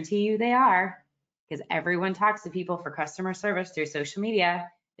guarantee you they are, because everyone talks to people for customer service through social media.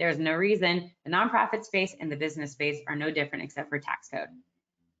 There's no reason the nonprofit space and the business space are no different except for tax code,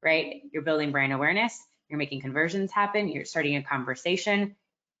 right? You're building brand awareness, you're making conversions happen, you're starting a conversation.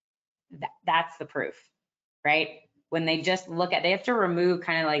 That's the proof, right? When they just look at, they have to remove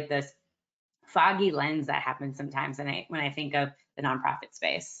kind of like this foggy lens that happens sometimes when I think of the nonprofit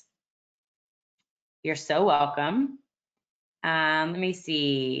space. You're so welcome. Let me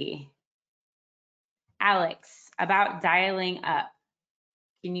see. Alex, about dialing up.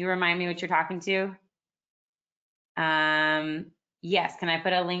 Can you remind me what you're talking to? Yes, can I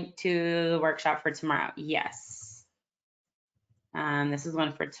put a link to the workshop for tomorrow? Yes. This is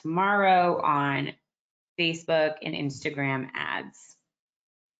one for tomorrow on Facebook and Instagram ads.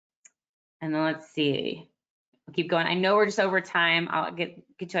 And then let's see. We'll keep going. I know we're just over time. I'll get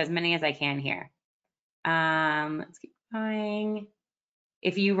to as many as I can here. Let's keep going.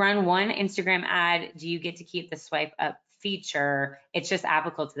 If you run one Instagram ad, do you get to keep the swipe up feature? It's just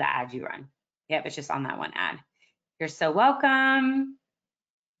applicable to the ad you run. Yep, it's just on that one ad. You're so welcome.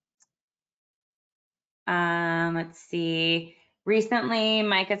 Let's see. Recently,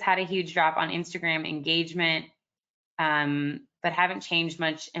 Mike has had a huge drop on Instagram engagement, but haven't changed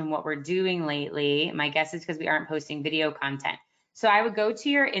much in what we're doing lately. My guess is because we aren't posting video content. So I would go to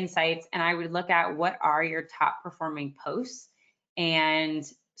your insights and I would look at what are your top performing posts and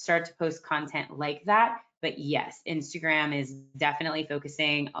start to post content like that. But yes, Instagram is definitely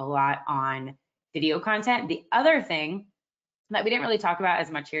focusing a lot on video content. The other thing that we didn't really talk about as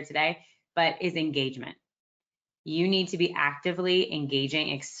much here today, but is engagement. You need to be actively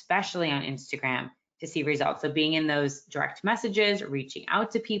engaging, especially on Instagram, to see results. So being in those direct messages, reaching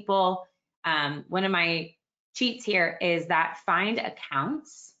out to people. One of my cheats here is that find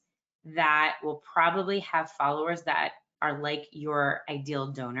accounts that will probably have followers that are like your ideal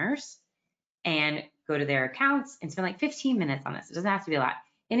donors, and go to their accounts and spend like 15 minutes on this. It doesn't have to be a lot,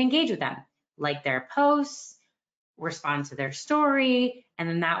 and engage with them, like their posts, respond to their story, and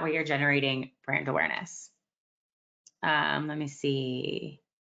then that way you're generating brand awareness. Let me see.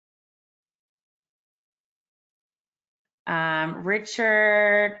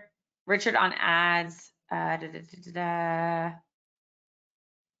 Richard on ads.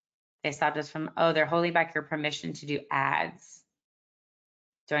 They stopped us from, they're holding back your permission to do ads.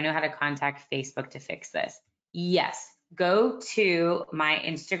 Do I know how to contact Facebook to fix this? Yes, go to my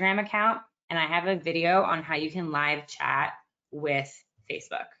Instagram account and I have a video on how you can live chat with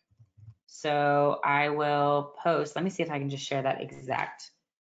Facebook. So I will post, let me see if I can just share that exact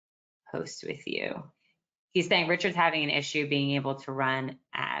post with you. He's saying Richard's having an issue being able to run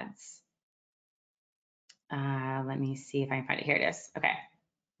ads. Let me see if I can find it. Here it is. Okay,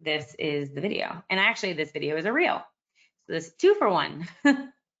 this is the video. And actually this video is a reel. So this is 2 for 1.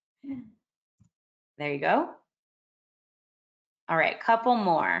 There you go. All right, couple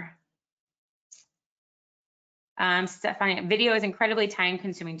more. Stephanie, video is incredibly time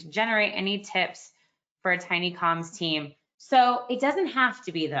consuming to generate. Any tips for a tiny comms team? So it doesn't have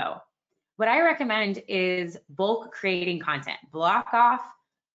to be though. What I recommend is bulk creating content. Block off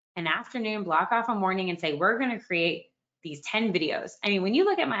an afternoon, block off a morning and say, we're gonna create these 10 videos. I mean, when you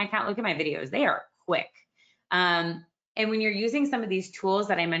look at my account, look at my videos, they are quick. And when you're using some of these tools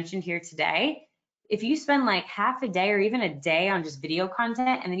that I mentioned here today, if you spend like half a day or even a day on just video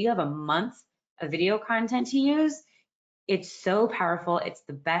content, and then you have a month of video content to use, it's so powerful. It's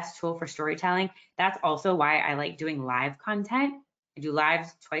the best tool for storytelling. That's also why I like doing live content. I do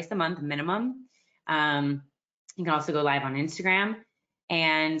lives twice a month minimum. You can also go live on Instagram,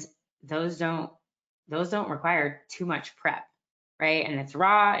 and those don't require too much prep, right? And it's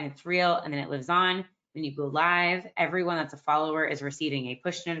raw and it's real, and then it lives on. When you go live, everyone that's a follower is receiving a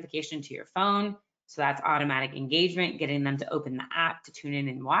push notification to your phone. So that's automatic engagement, getting them to open the app to tune in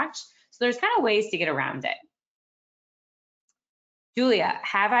and watch. So there's kind of ways to get around it. Julia,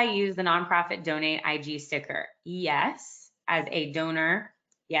 have I used the nonprofit donate IG sticker? Yes, as a donor,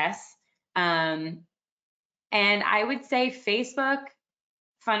 yes. And I would say Facebook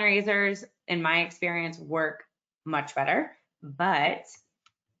fundraisers, in my experience, work much better. But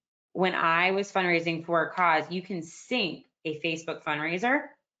when I was fundraising for a cause, you can sync a Facebook fundraiser.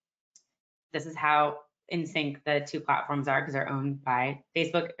 This is how in sync the two platforms are because they're owned by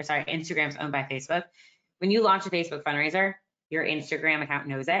Facebook, or sorry, Instagram's owned by Facebook. When you launch a Facebook fundraiser, your Instagram account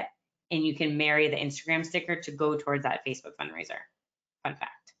knows it, and you can marry the Instagram sticker to go towards that Facebook fundraiser. Fun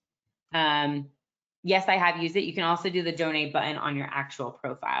fact. Yes, I have used it. You can also do the donate button on your actual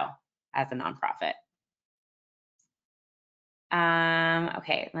profile as a nonprofit.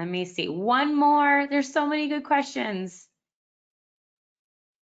 Okay, let me see. One more. There's so many good questions.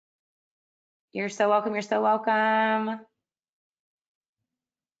 You're so welcome. You're so welcome.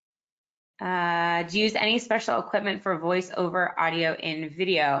 Do you use any special equipment for voice over audio in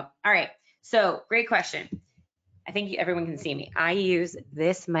video? All right, so great question. I think everyone can see me. I use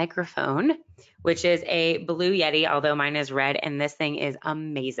this microphone, which is a Blue Yeti, although mine is red, and this thing is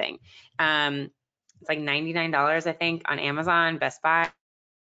amazing. It's like $99, I think, on Amazon, Best Buy.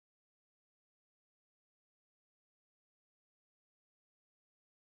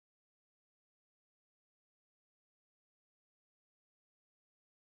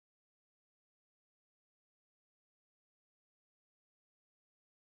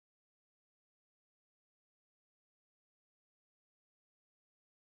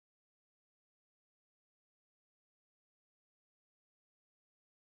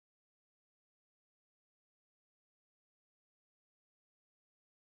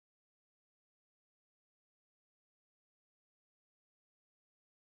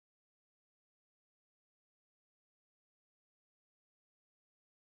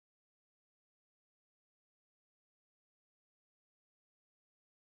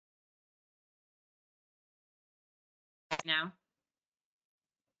 Now,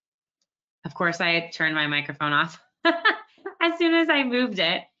 of course, I turned my microphone off as soon as I moved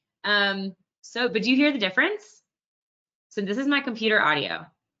it. But do you hear the difference? So this is my computer audio.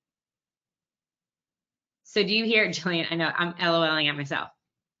 So do you hear, Jillian? I know I'm LOLing at myself.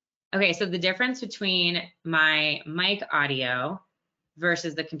 Okay, so the difference between my mic audio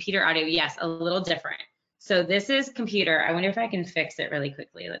versus the computer audio, yes, a little different. So this is computer. I wonder if I can fix it really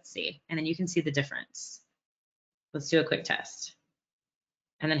quickly. Let's see. And then you can see the difference. Let's do a quick test.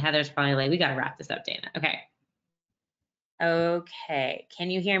 And then Heather's probably like, we got to wrap this up, Dana. Okay. Okay, can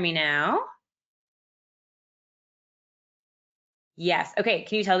you hear me now? Yes. Okay,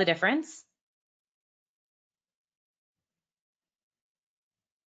 can you tell the difference?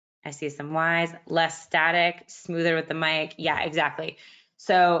 I see some Y's, less static, smoother with the mic. Yeah, exactly.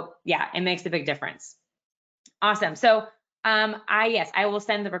 So yeah, it makes a big difference. Awesome. So I will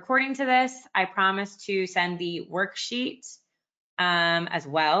send the recording to this. I promise to send the worksheet as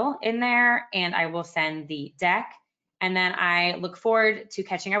well in there, and I will send the deck. And then I look forward to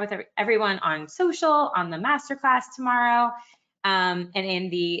catching up with everyone on social, on the masterclass tomorrow, and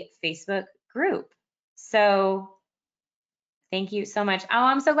in the Facebook group. So thank you so much. Oh,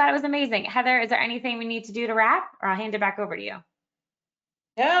 I'm so glad it was amazing. Heather, is there anything we need to do to wrap, or I'll hand it back over to you?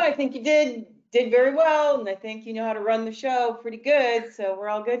 No, I think you did very well, and I think you know how to run the show pretty good, so we're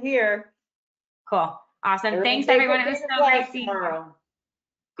all good here. Cool. Awesome. Thanks, everyone. It was so great seeing you.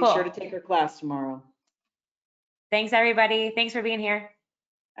 Be sure to take her class tomorrow. Thanks, everybody. Thanks for being here.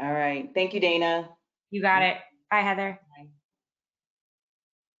 All right. Thank you, Dana. You got it. Bye, Heather. Bye.